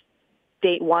past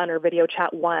date 1 or video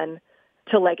chat 1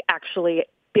 to like actually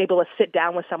be able to sit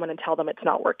down with someone and tell them it's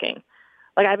not working.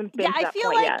 Like I haven't been to that point yet.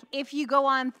 I feel like if you go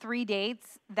on 3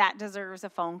 dates, that deserves a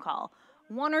phone call.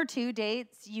 1 or 2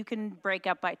 dates, you can break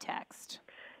up by text.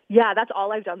 Yeah, that's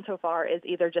all I've done so far is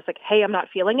either just like, "Hey, I'm not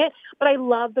feeling it," but I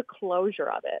love the closure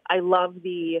of it. I love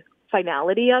the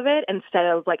finality of it instead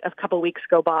of like a couple weeks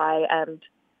go by and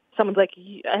someone's like,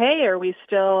 "Hey, you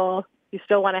still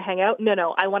want to hang out?"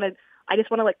 No, I just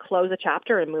want to like close a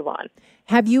chapter and move on.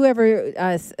 Have you ever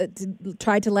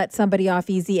tried to let somebody off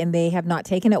easy and they have not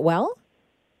taken it well?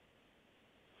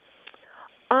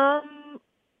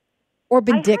 Or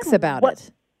been dicks about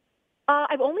it?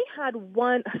 I've only had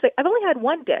one. I've only had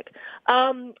one dick.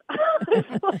 Hello.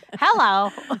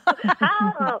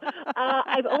 Hello.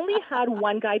 I've only had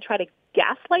one guy try to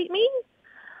gaslight me.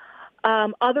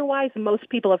 Otherwise, most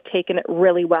people have taken it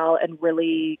really well and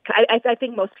really. I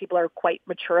think most people are quite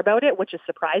mature about it, which is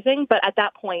surprising. But at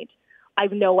that point, I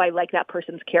know I like that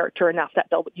person's character enough that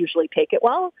they'll usually take it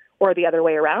well, or the other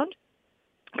way around.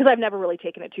 Because I've never really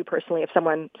taken it too personally if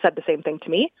someone said the same thing to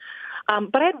me.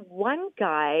 But I had one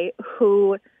guy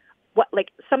who,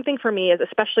 something for me is,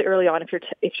 especially early on, if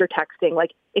you're texting,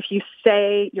 like if you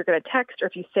say you're going to text or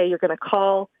if you say you're going to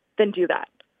call, then do that.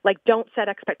 Like don't set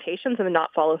expectations and then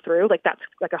not follow through. Like that's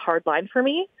like a hard line for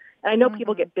me. And I know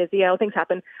people get busy, I know things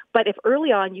happen, but if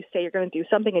early on you say you're going to do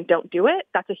something and don't do it,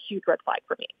 that's a huge red flag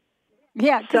for me.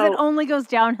 Yeah, because it only goes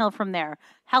downhill from there.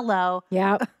 Hello.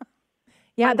 Yeah.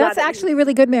 Yeah, that's actually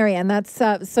really good, MaryAnne.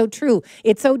 That's so true.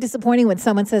 It's so disappointing when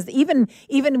someone says, even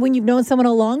when you've known someone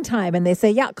a long time and they say,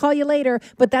 "Yeah, I'll call you later,"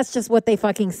 but that's just what they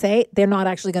fucking say. They're not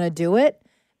actually going to do it.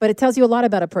 But it tells you a lot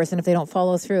about a person if they don't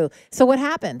follow through. So what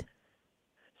happened?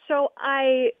 So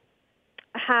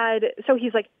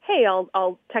he's like, "Hey,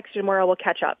 I'll text you tomorrow. We'll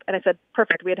catch up." And I said,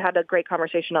 "Perfect." We had a great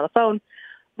conversation on the phone.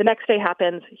 The next day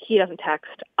happens. He doesn't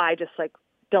text. I just like,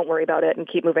 don't worry about it and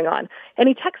keep moving on. And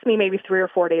he texts me maybe 3 or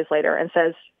 4 days later and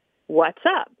says, "What's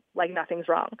up?" Like nothing's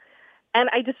wrong. And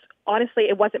I just, honestly,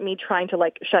 it wasn't me trying to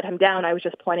like shut him down. I was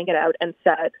just pointing it out and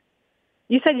said,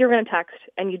 "You said you were going to text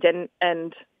and you didn't.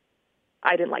 And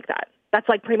I didn't like that." That's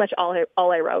like pretty much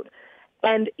all I wrote.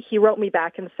 And he wrote me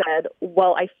back and said,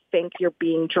 "Well, I think you're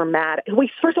being dramatic."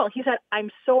 First of all, he said,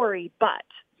 "I'm sorry, but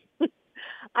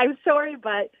I'm sorry,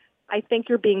 but I think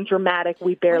you're being dramatic.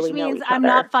 We barely know each other." Which means I'm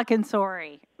not fucking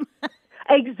sorry.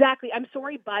 Exactly. "I'm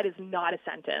sorry, but" is not a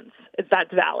sentence.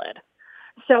 That's valid.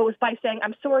 So by saying,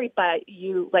 "I'm sorry, but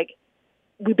you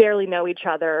we barely know each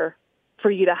other," for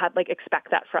you to have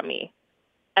expect that from me,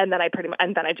 and then I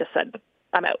just said,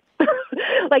 "I'm out."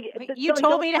 You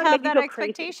told me to have that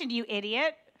expectation, crazy. You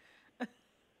idiot.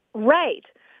 Right.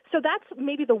 So that's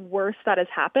maybe the worst that has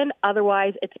happened.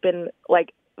 Otherwise, it's been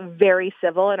very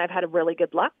civil, and I've had really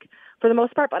good luck for the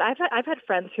most part. But I've had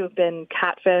friends who have been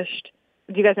catfished.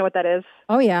 Do you guys know what that is?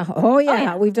 Oh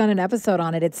yeah. We've done an episode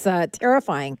on it. It's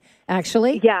terrifying,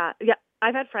 actually. Yeah.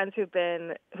 I've had friends who've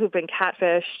been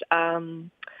catfished.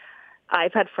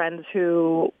 I've had friends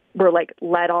who were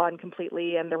led on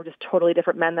completely, and they were just totally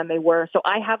different men than they were. So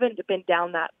I haven't been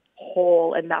down that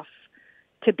hole enough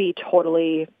to be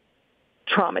totally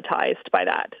traumatized by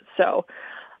that. So.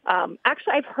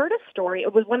 Actually, I've heard a story.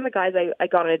 It was one of the guys I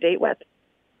got on a date with.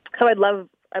 So I'd love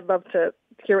to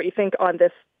hear what you think on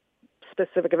this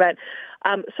specific event.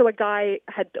 So a guy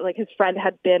had his friend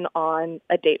had been on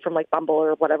a date from Bumble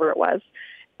or whatever it was,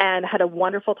 and had a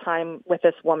wonderful time with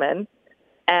this woman,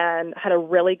 and had a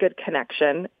really good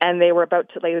connection. And they were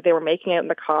they were making out in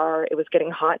the car. It was getting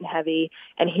hot and heavy,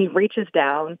 and he reaches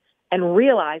down and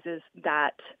realizes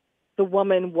that the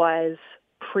woman was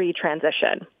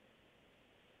pre-transition.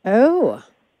 Oh.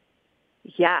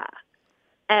 Yeah.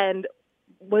 And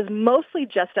was mostly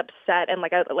just upset, and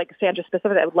like Sandra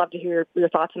specifically, I would love to hear your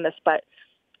thoughts on this, but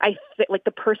I think like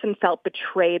the person felt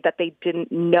betrayed that they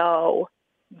didn't know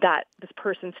that this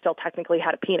person still technically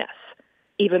had a penis,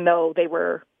 even though they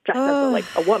were dressed as like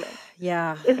a woman.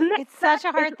 Yeah. Isn't it? It's such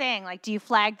a hard thing. Like, do you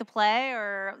flag the play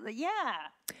or, yeah.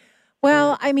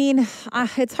 Well, I mean,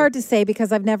 it's hard to say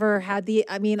because I've never had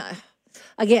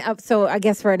again, so I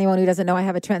guess for anyone who doesn't know, I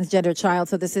have a transgender child.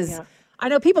 So this is, I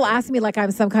know people ask me like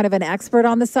I'm some kind of an expert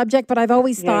on the subject, but I've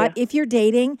always thought if you're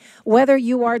dating, whether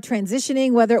you are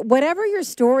transitioning, whatever your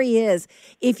story is,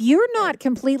 if you're not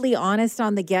completely honest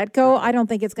on the get-go, I don't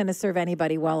think it's going to serve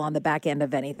anybody well on the back end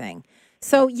of anything.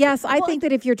 So, yes, I think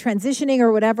that if you're transitioning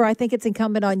or whatever, I think it's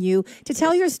incumbent on you to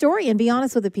tell your story and be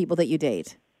honest with the people that you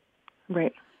date.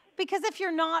 Right. Because if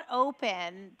you're not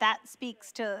open, that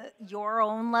speaks to your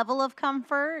own level of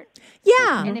comfort.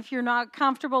 Yeah. And if you're not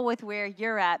comfortable with where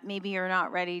you're at, maybe you're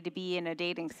not ready to be in a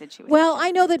dating situation. Well, I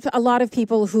know that a lot of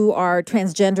people who are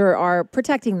transgender are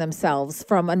protecting themselves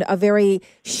from a very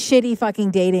shitty fucking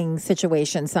dating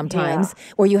situation sometimes,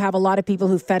 where you have a lot of people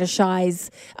who fetishize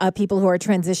people who are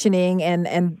transitioning,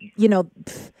 and you know,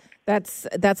 that's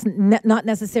not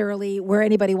necessarily where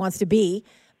anybody wants to be.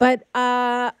 But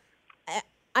I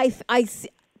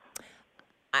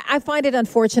find it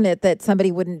unfortunate that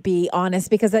somebody wouldn't be honest,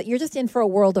 because you're just in for a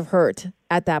world of hurt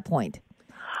at that point.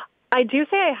 I do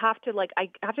say I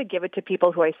have to give it to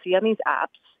people who I see on these apps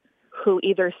who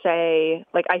either say,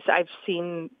 like I've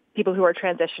seen people who are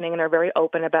transitioning and are very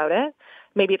open about it.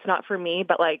 Maybe it's not for me,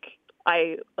 but like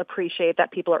I appreciate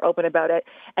that people are open about it.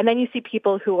 And then you see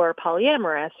people who are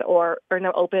polyamorous or in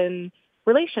an open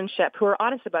relationship who are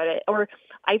honest about it. Or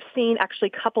I've seen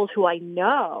actually couples who I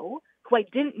know, who I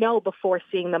didn't know before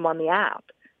seeing them on the app,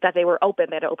 that they were open,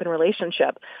 they had an open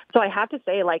relationship. So I have to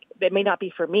say, like, it may not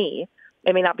be for me.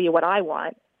 It may not be what I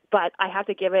want, but I have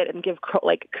to give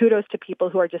kudos to people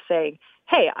who are just saying,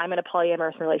 hey, I'm in a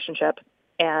polyamorous relationship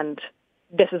and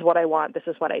this is what I want. This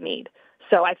is what I need.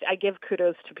 So I give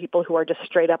kudos to people who are just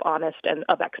straight up honest and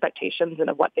of expectations and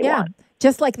of what they want.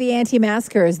 Just like the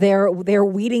anti-maskers, they're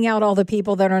weeding out all the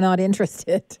people that are not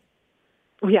interested.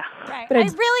 Yeah. Right. But I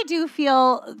really do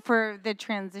feel for the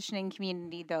transitioning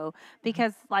community, though,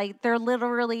 because like they're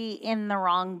literally in the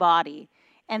wrong body.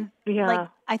 And like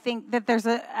I think that there's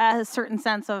a certain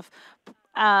sense of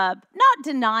not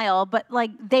denial, but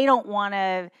like they don't want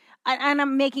to. And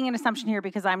I'm making an assumption here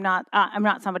because I'm not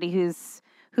somebody who's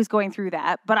going through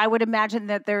that. But I would imagine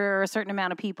that there are a certain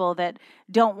amount of people that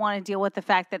don't want to deal with the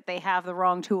fact that they have the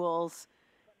wrong tools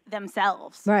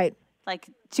themselves. Right. Like,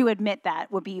 to admit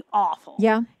that would be awful.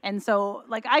 Yeah. And so,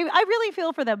 like, I really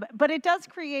feel for them. But it does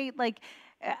create, like,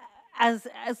 as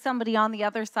somebody on the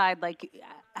other side, like,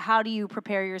 how do you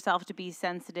prepare yourself to be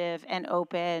sensitive and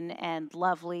open and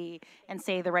lovely and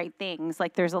say the right things?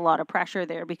 Like, there's a lot of pressure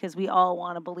there because we all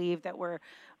want to believe that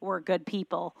we're good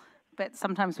people. But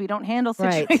sometimes we don't handle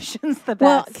situations the best.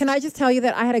 Well, can I just tell you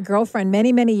that I had a girlfriend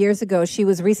many, many years ago. She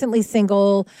was recently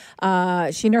single. She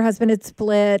and her husband had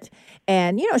split.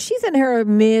 And, you know, she's in her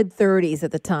mid-30s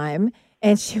at the time.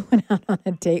 And she went out on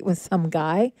a date with some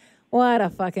guy. What a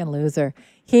fucking loser.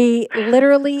 He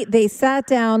literally, they sat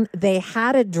down, they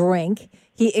had a drink.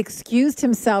 He excused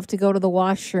himself to go to the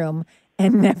washroom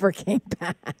and never came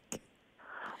back.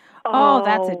 Oh,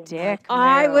 that's a dick. No.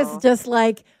 I was just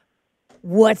like,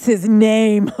 what's his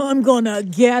name? I'm going to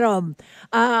get him.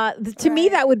 To me,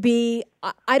 that would be,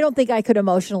 I don't think I could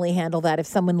emotionally handle that if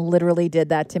someone literally did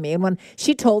that to me. And when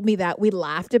she told me that, we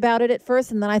laughed about it at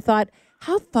first. And then I thought,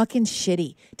 how fucking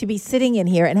shitty to be sitting in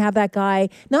here and have that guy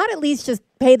not at least just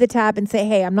pay the tab and say,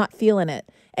 hey, I'm not feeling it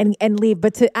and leave,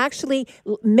 but to actually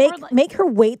make her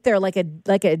wait there like a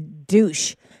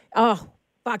douche. Oh,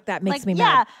 fuck, that makes me mad.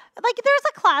 Yeah, like there's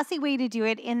a classy way to do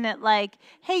it in that, like,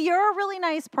 hey, you're a really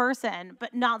nice person,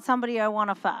 but not somebody I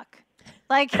want to fuck.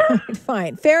 Like,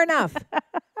 fine, fair enough.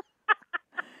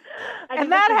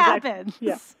 And that happens.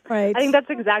 Yeah, right. I think that's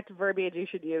exact verbiage you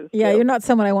should use. Yeah, too. You're not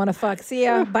someone I want to fuck. See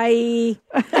ya. Bye.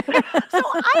 So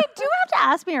I do have to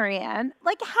ask MaryAnne,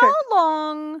 like, how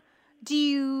long do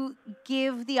you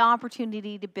give the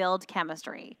opportunity to build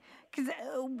chemistry? Because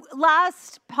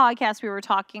last podcast we were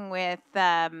talking with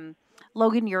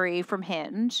Logan Ury from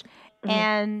Hinge,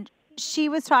 and she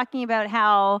was talking about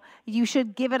how you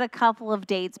should give it a couple of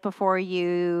dates before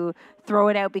you throw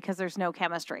it out because there's no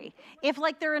chemistry. If,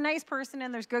 like, they're a nice person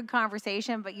and there's good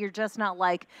conversation, but you're just not,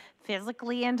 like,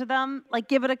 physically into them, like,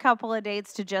 give it a couple of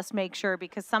dates to just make sure,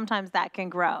 because sometimes that can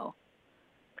grow.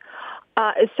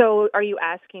 So are you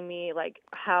asking me, like,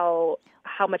 how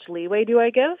how much leeway do I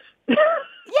give?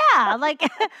 Yeah, like,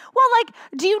 well, like,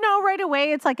 do you know right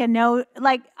away it's like a no?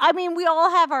 Like, I mean, we all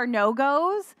have our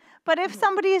no-goes, but if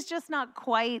somebody is just not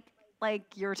quite like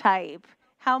your type,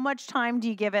 how much time do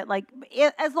you give it? Like,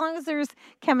 as long as there's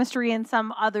chemistry in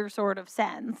some other sort of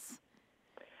sense.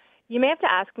 You may have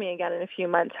to ask me again in a few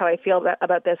months how I feel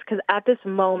about this, because at this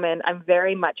moment, I'm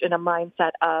very much in a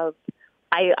mindset of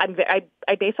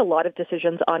I base a lot of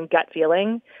decisions on gut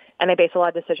feeling, and I base a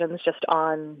lot of decisions just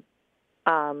on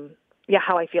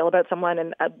how I feel about someone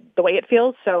and the way it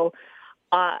feels. So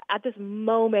at this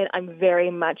moment, I'm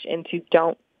very much into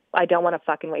I don't want to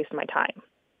fucking waste my time.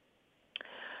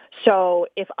 So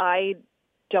if I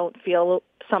don't feel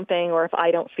something, or if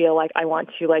I don't feel like I want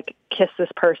to like kiss this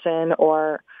person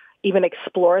or even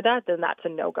explore that, then that's a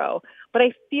no-go. But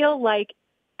I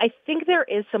think there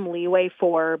is some leeway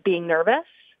for being nervous.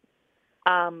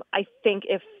 I think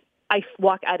if I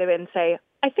walk out of it and say,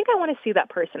 I think I want to see that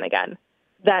person again,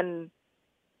 then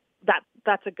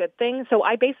that's a good thing. So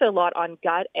I base it a lot on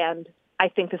gut, and I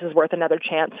think this is worth another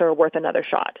chance or worth another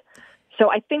shot.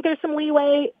 So I think there's some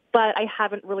leeway, but I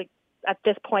haven't really, at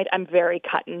this point, I'm very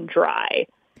cut and dry.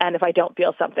 And if I don't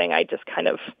feel something, I just kind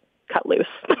of cut loose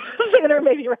sooner,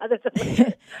 maybe rather than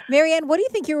later. MaryAnne, what do you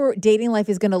think your dating life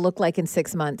is going to look like in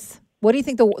 6 months? What do you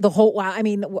think the whole? I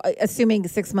mean, assuming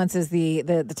 6 months is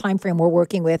the time frame we're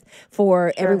working with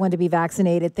for everyone to be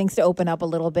vaccinated, things to open up a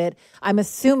little bit. I'm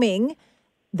assuming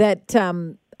that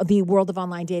the world of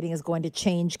online dating is going to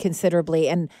change considerably.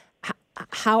 And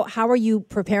how are you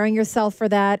preparing yourself for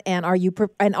that? And are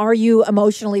you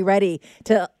emotionally ready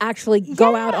to actually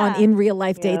go out on in real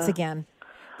life dates again?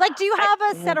 Like, do you have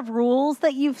a set of rules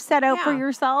that you've set out for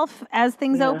yourself as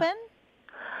things open?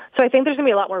 So I think there's going to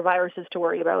be a lot more viruses to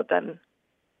worry about than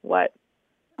what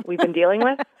we've been dealing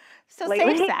with. So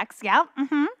lately. safe sex, yeah.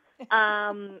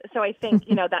 Mm-hmm. So I think,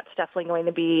 that's definitely going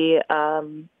to be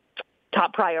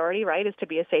top priority, right, is to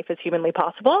be as safe as humanly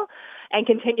possible and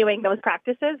continuing those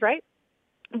practices, right?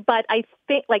 But I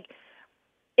think,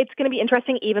 it's going to be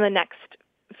interesting even the next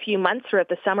few months throughout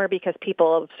the summer, because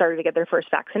people have started to get their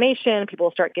first vaccination. People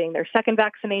will start getting their second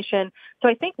vaccination. So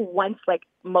I think once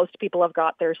most people have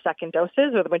got their second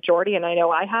doses, or the majority, and I know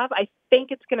I have, I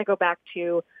think it's going to go back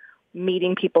to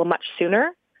meeting people much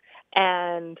sooner.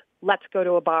 And let's go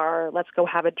to a bar, let's go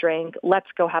have a drink, let's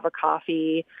go have a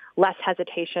coffee, less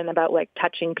hesitation about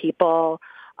touching people.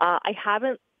 I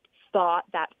haven't thought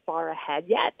that far ahead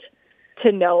yet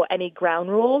to know any ground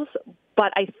rules,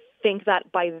 but I think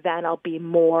that by then I'll be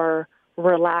more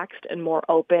relaxed and more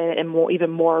open and even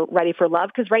more ready for love.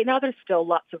 Because right now there's still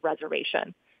lots of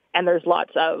reservation, and there's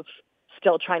lots of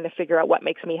still trying to figure out what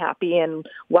makes me happy and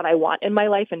what I want in my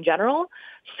life in general.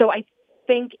 So I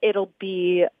think it'll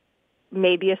be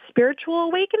maybe a spiritual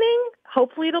awakening.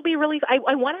 Hopefully it'll be really,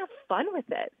 I want to have fun with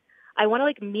it. I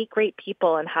want to meet great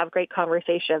people and have great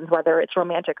conversations, whether it's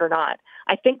romantic or not.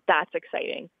 I think that's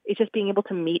exciting. It's just being able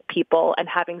to meet people and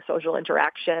having social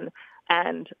interaction.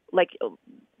 And like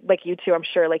you two, I'm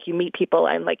sure, you meet people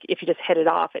and if you just hit it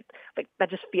off, it that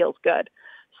just feels good.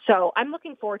 So I'm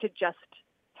looking forward to just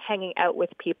hanging out with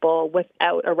people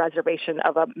without a reservation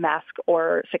of a mask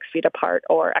or 6 feet apart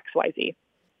or XYZ.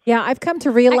 Yeah, I've come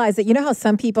to realize that, how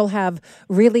some people have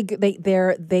really good,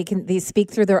 they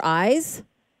speak through their eyes.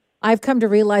 I've come to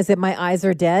realize that my eyes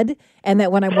are dead, and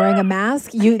that when I'm wearing a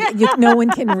mask, no one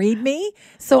can read me.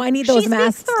 So I need those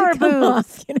masks to come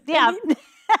off. Yeah.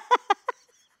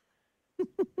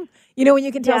 When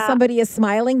you can tell somebody is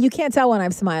smiling, you can't tell when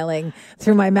I'm smiling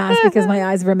through my mask because my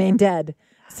eyes remain dead.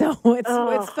 So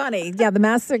it's funny. Yeah, the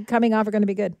masks are coming off are going to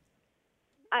be good.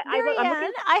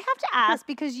 MaryAnne, I have to ask,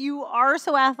 because you are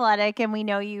so athletic and we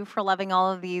know you for loving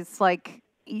all of these,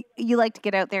 you like to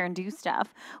get out there and do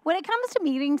stuff. When it comes to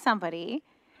meeting somebody,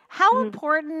 how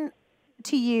important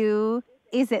to you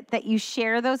is it that you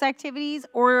share those activities,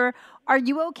 or are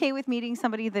you okay with meeting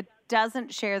somebody that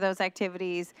doesn't share those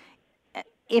activities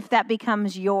if that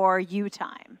becomes your you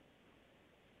time?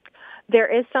 There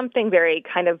is something very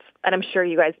kind of, and I'm sure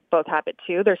you guys both have it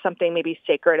too, there's something maybe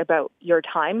sacred about your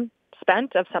time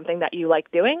spent of something that you like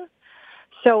doing.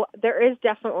 So there is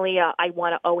definitely I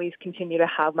want to always continue to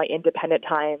have my independent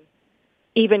time,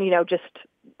 even, just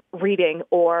reading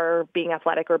or being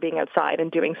athletic or being outside and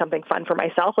doing something fun for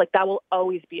myself. That will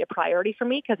always be a priority for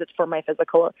me, because it's for my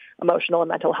physical, emotional, and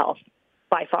mental health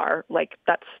by far.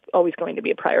 That's always going to be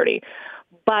a priority.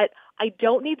 But I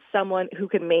don't need someone who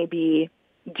can maybe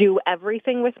do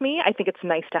everything with me. I think it's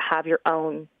nice to have your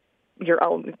own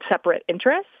separate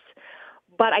interests.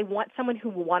 But I want someone who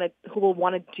will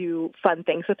want to do fun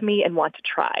things with me and want to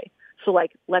try. So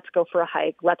like, let's go for a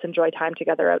hike. Let's enjoy time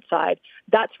together outside.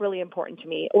 That's really important to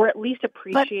me, or at least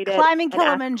appreciate it. Climbing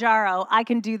Kilimanjaro, I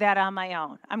can do that on my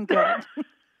own. I'm good.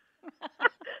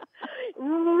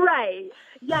 Right.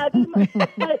 Yeah.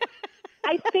 But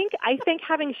I think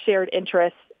having shared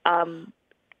interests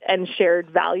and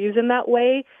shared values in that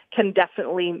way can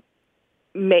definitely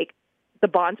make the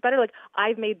bonds better. Like,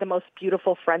 I've made the most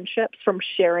beautiful friendships from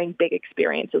sharing big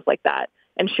experiences like that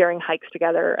and sharing hikes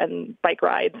together and bike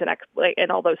rides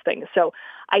and all those things. So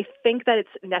I think that it's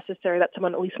necessary that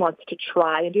someone at least wants to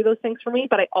try and do those things for me.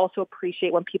 But I also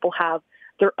appreciate when people have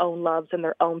their own loves and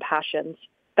their own passions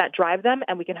that drive them,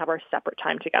 and we can have our separate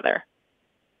time together.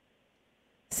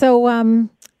 So,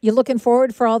 you looking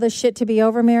forward for all this shit to be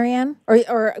over, MaryAnne?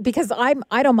 Or because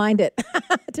I don't mind it,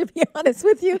 to be honest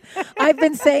with you. I've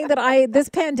been saying that this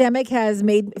pandemic has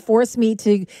forced me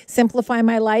to simplify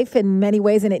my life in many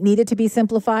ways, and it needed to be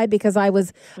simplified because I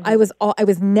was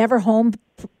never home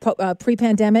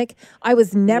pre-pandemic. I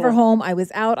was never home. I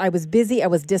was out. I was busy. I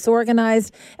was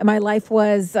disorganized, and my life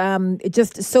was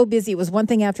just so busy. It was one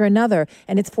thing after another,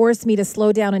 and it's forced me to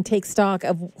slow down and take stock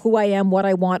of who I am, what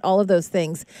I want, all of those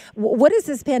things. What has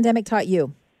this pandemic taught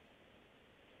you?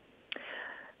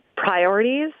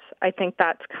 Priorities. I think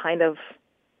that's on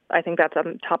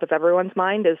top of everyone's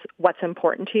mind, is what's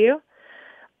important to you.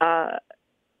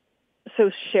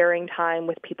 So sharing time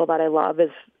with people that I love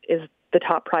is the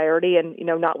top priority, and,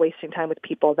 not wasting time with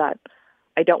people that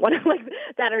I don't want to,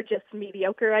 that are just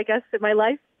mediocre, I guess, in my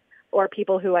life, or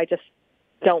people who I just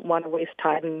don't want to waste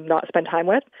time and not spend time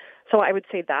with. So I would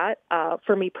say that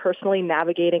for me personally,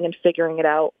 navigating and figuring it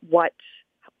out, what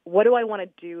do I want to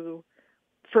do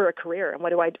for a career, and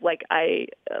what do I I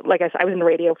said, I was in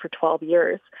radio for 12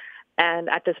 years, and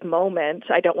at this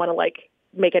moment, I don't want to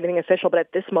make anything official, but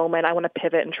at this moment, I want to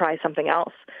pivot and try something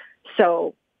else.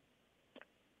 So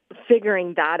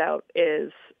figuring that out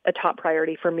is a top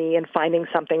priority for me, and finding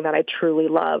something that I truly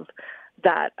love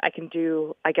that I can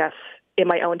do, I guess, in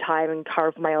my own time and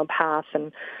carve my own path.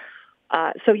 And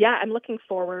so, yeah, I'm looking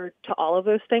forward to all of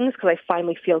those things because I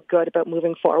finally feel good about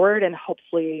moving forward, and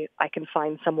hopefully I can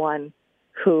find someone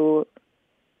who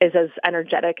is as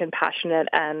energetic and passionate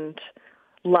and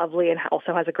lovely and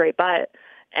also has a great butt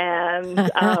and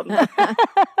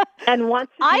and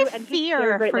wants to I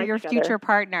fear for your future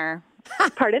partner.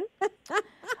 Pardon?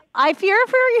 I fear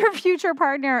for your future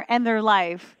partner and their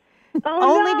life.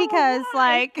 Only because,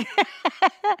 I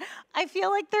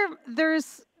feel like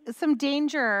there's some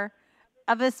danger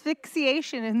of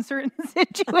asphyxiation in certain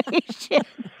situations.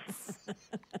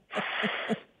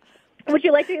 Would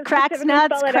you like to cracks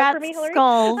nuts, cracks for me, Hillary?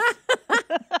 skulls?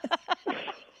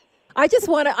 I just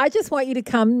want you to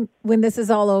come when this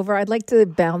is all over. I'd like to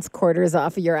bounce quarters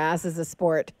off of your ass as a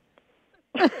sport.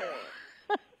 Can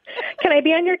I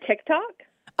be on your TikTok?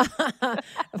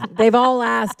 They've all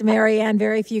asked, MaryAnne.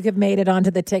 Very few have made it onto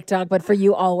the TikTok, but for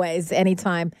you, always,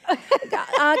 anytime.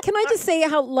 Can I just say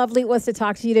how lovely it was to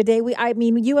talk to you today?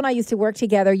 You and I used to work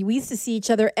together. We used to see each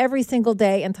other every single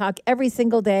day and talk every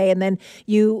single day. And then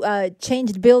you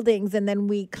changed buildings, and then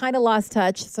we kind of lost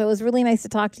touch. So it was really nice to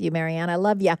talk to you, MaryAnne. I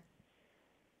love you.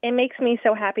 It makes me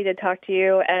so happy to talk to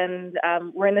you, and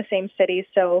we're in the same city,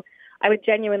 so I would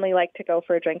genuinely like to go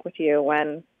for a drink with you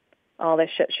when all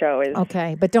this shit show is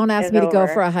okay. But don't ask me to go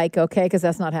for a hike, okay? Because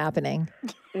that's not happening.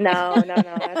 No.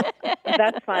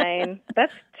 That's fine.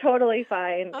 That's totally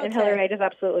fine. Okay. And Hillary, I just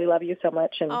absolutely love you so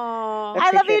much. And I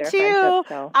love you too.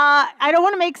 So. I don't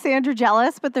want to make Sandra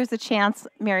jealous, but there's a chance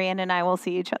MaryAnne and I will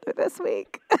see each other this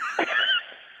week. I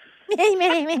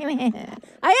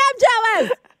am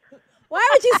jealous. Why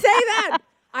would you say that?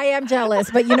 I am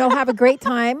jealous, but have a great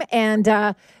time, and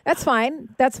that's fine.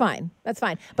 That's fine.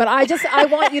 But I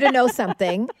want you to know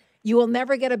something. You will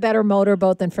never get a better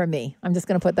motorboat than from me. I'm just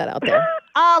going to put that out there.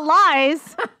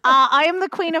 Lies. I am the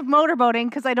queen of motorboating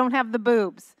because I don't have the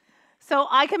boobs, so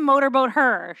I can motorboat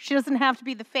her. She doesn't have to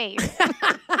be the face.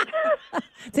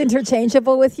 It's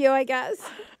interchangeable with you, I guess.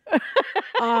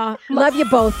 Love you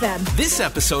both then. This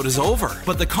episode is over,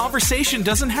 but the conversation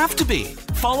doesn't have to be.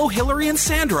 Follow Hillary and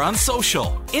Sandra on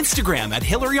social. Instagram at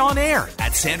Hillary on Air,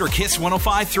 at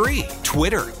SandraKiss1053.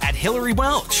 Twitter at Hillary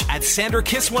Welch, at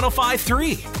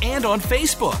SandraKiss1053. And on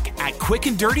Facebook at Quick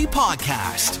and Dirty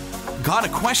Podcast. Got a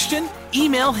question?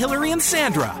 Email Hillary and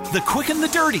Sandra,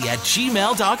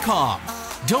 thequickandthedirty@gmail.com.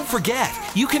 Don't forget,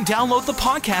 you can download the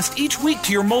podcast each week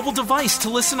to your mobile device to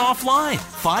listen offline.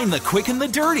 Find The Quick and the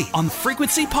Dirty on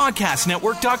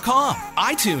frequencypodcastnetwork.com,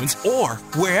 iTunes, or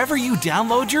wherever you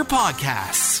download your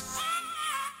podcasts.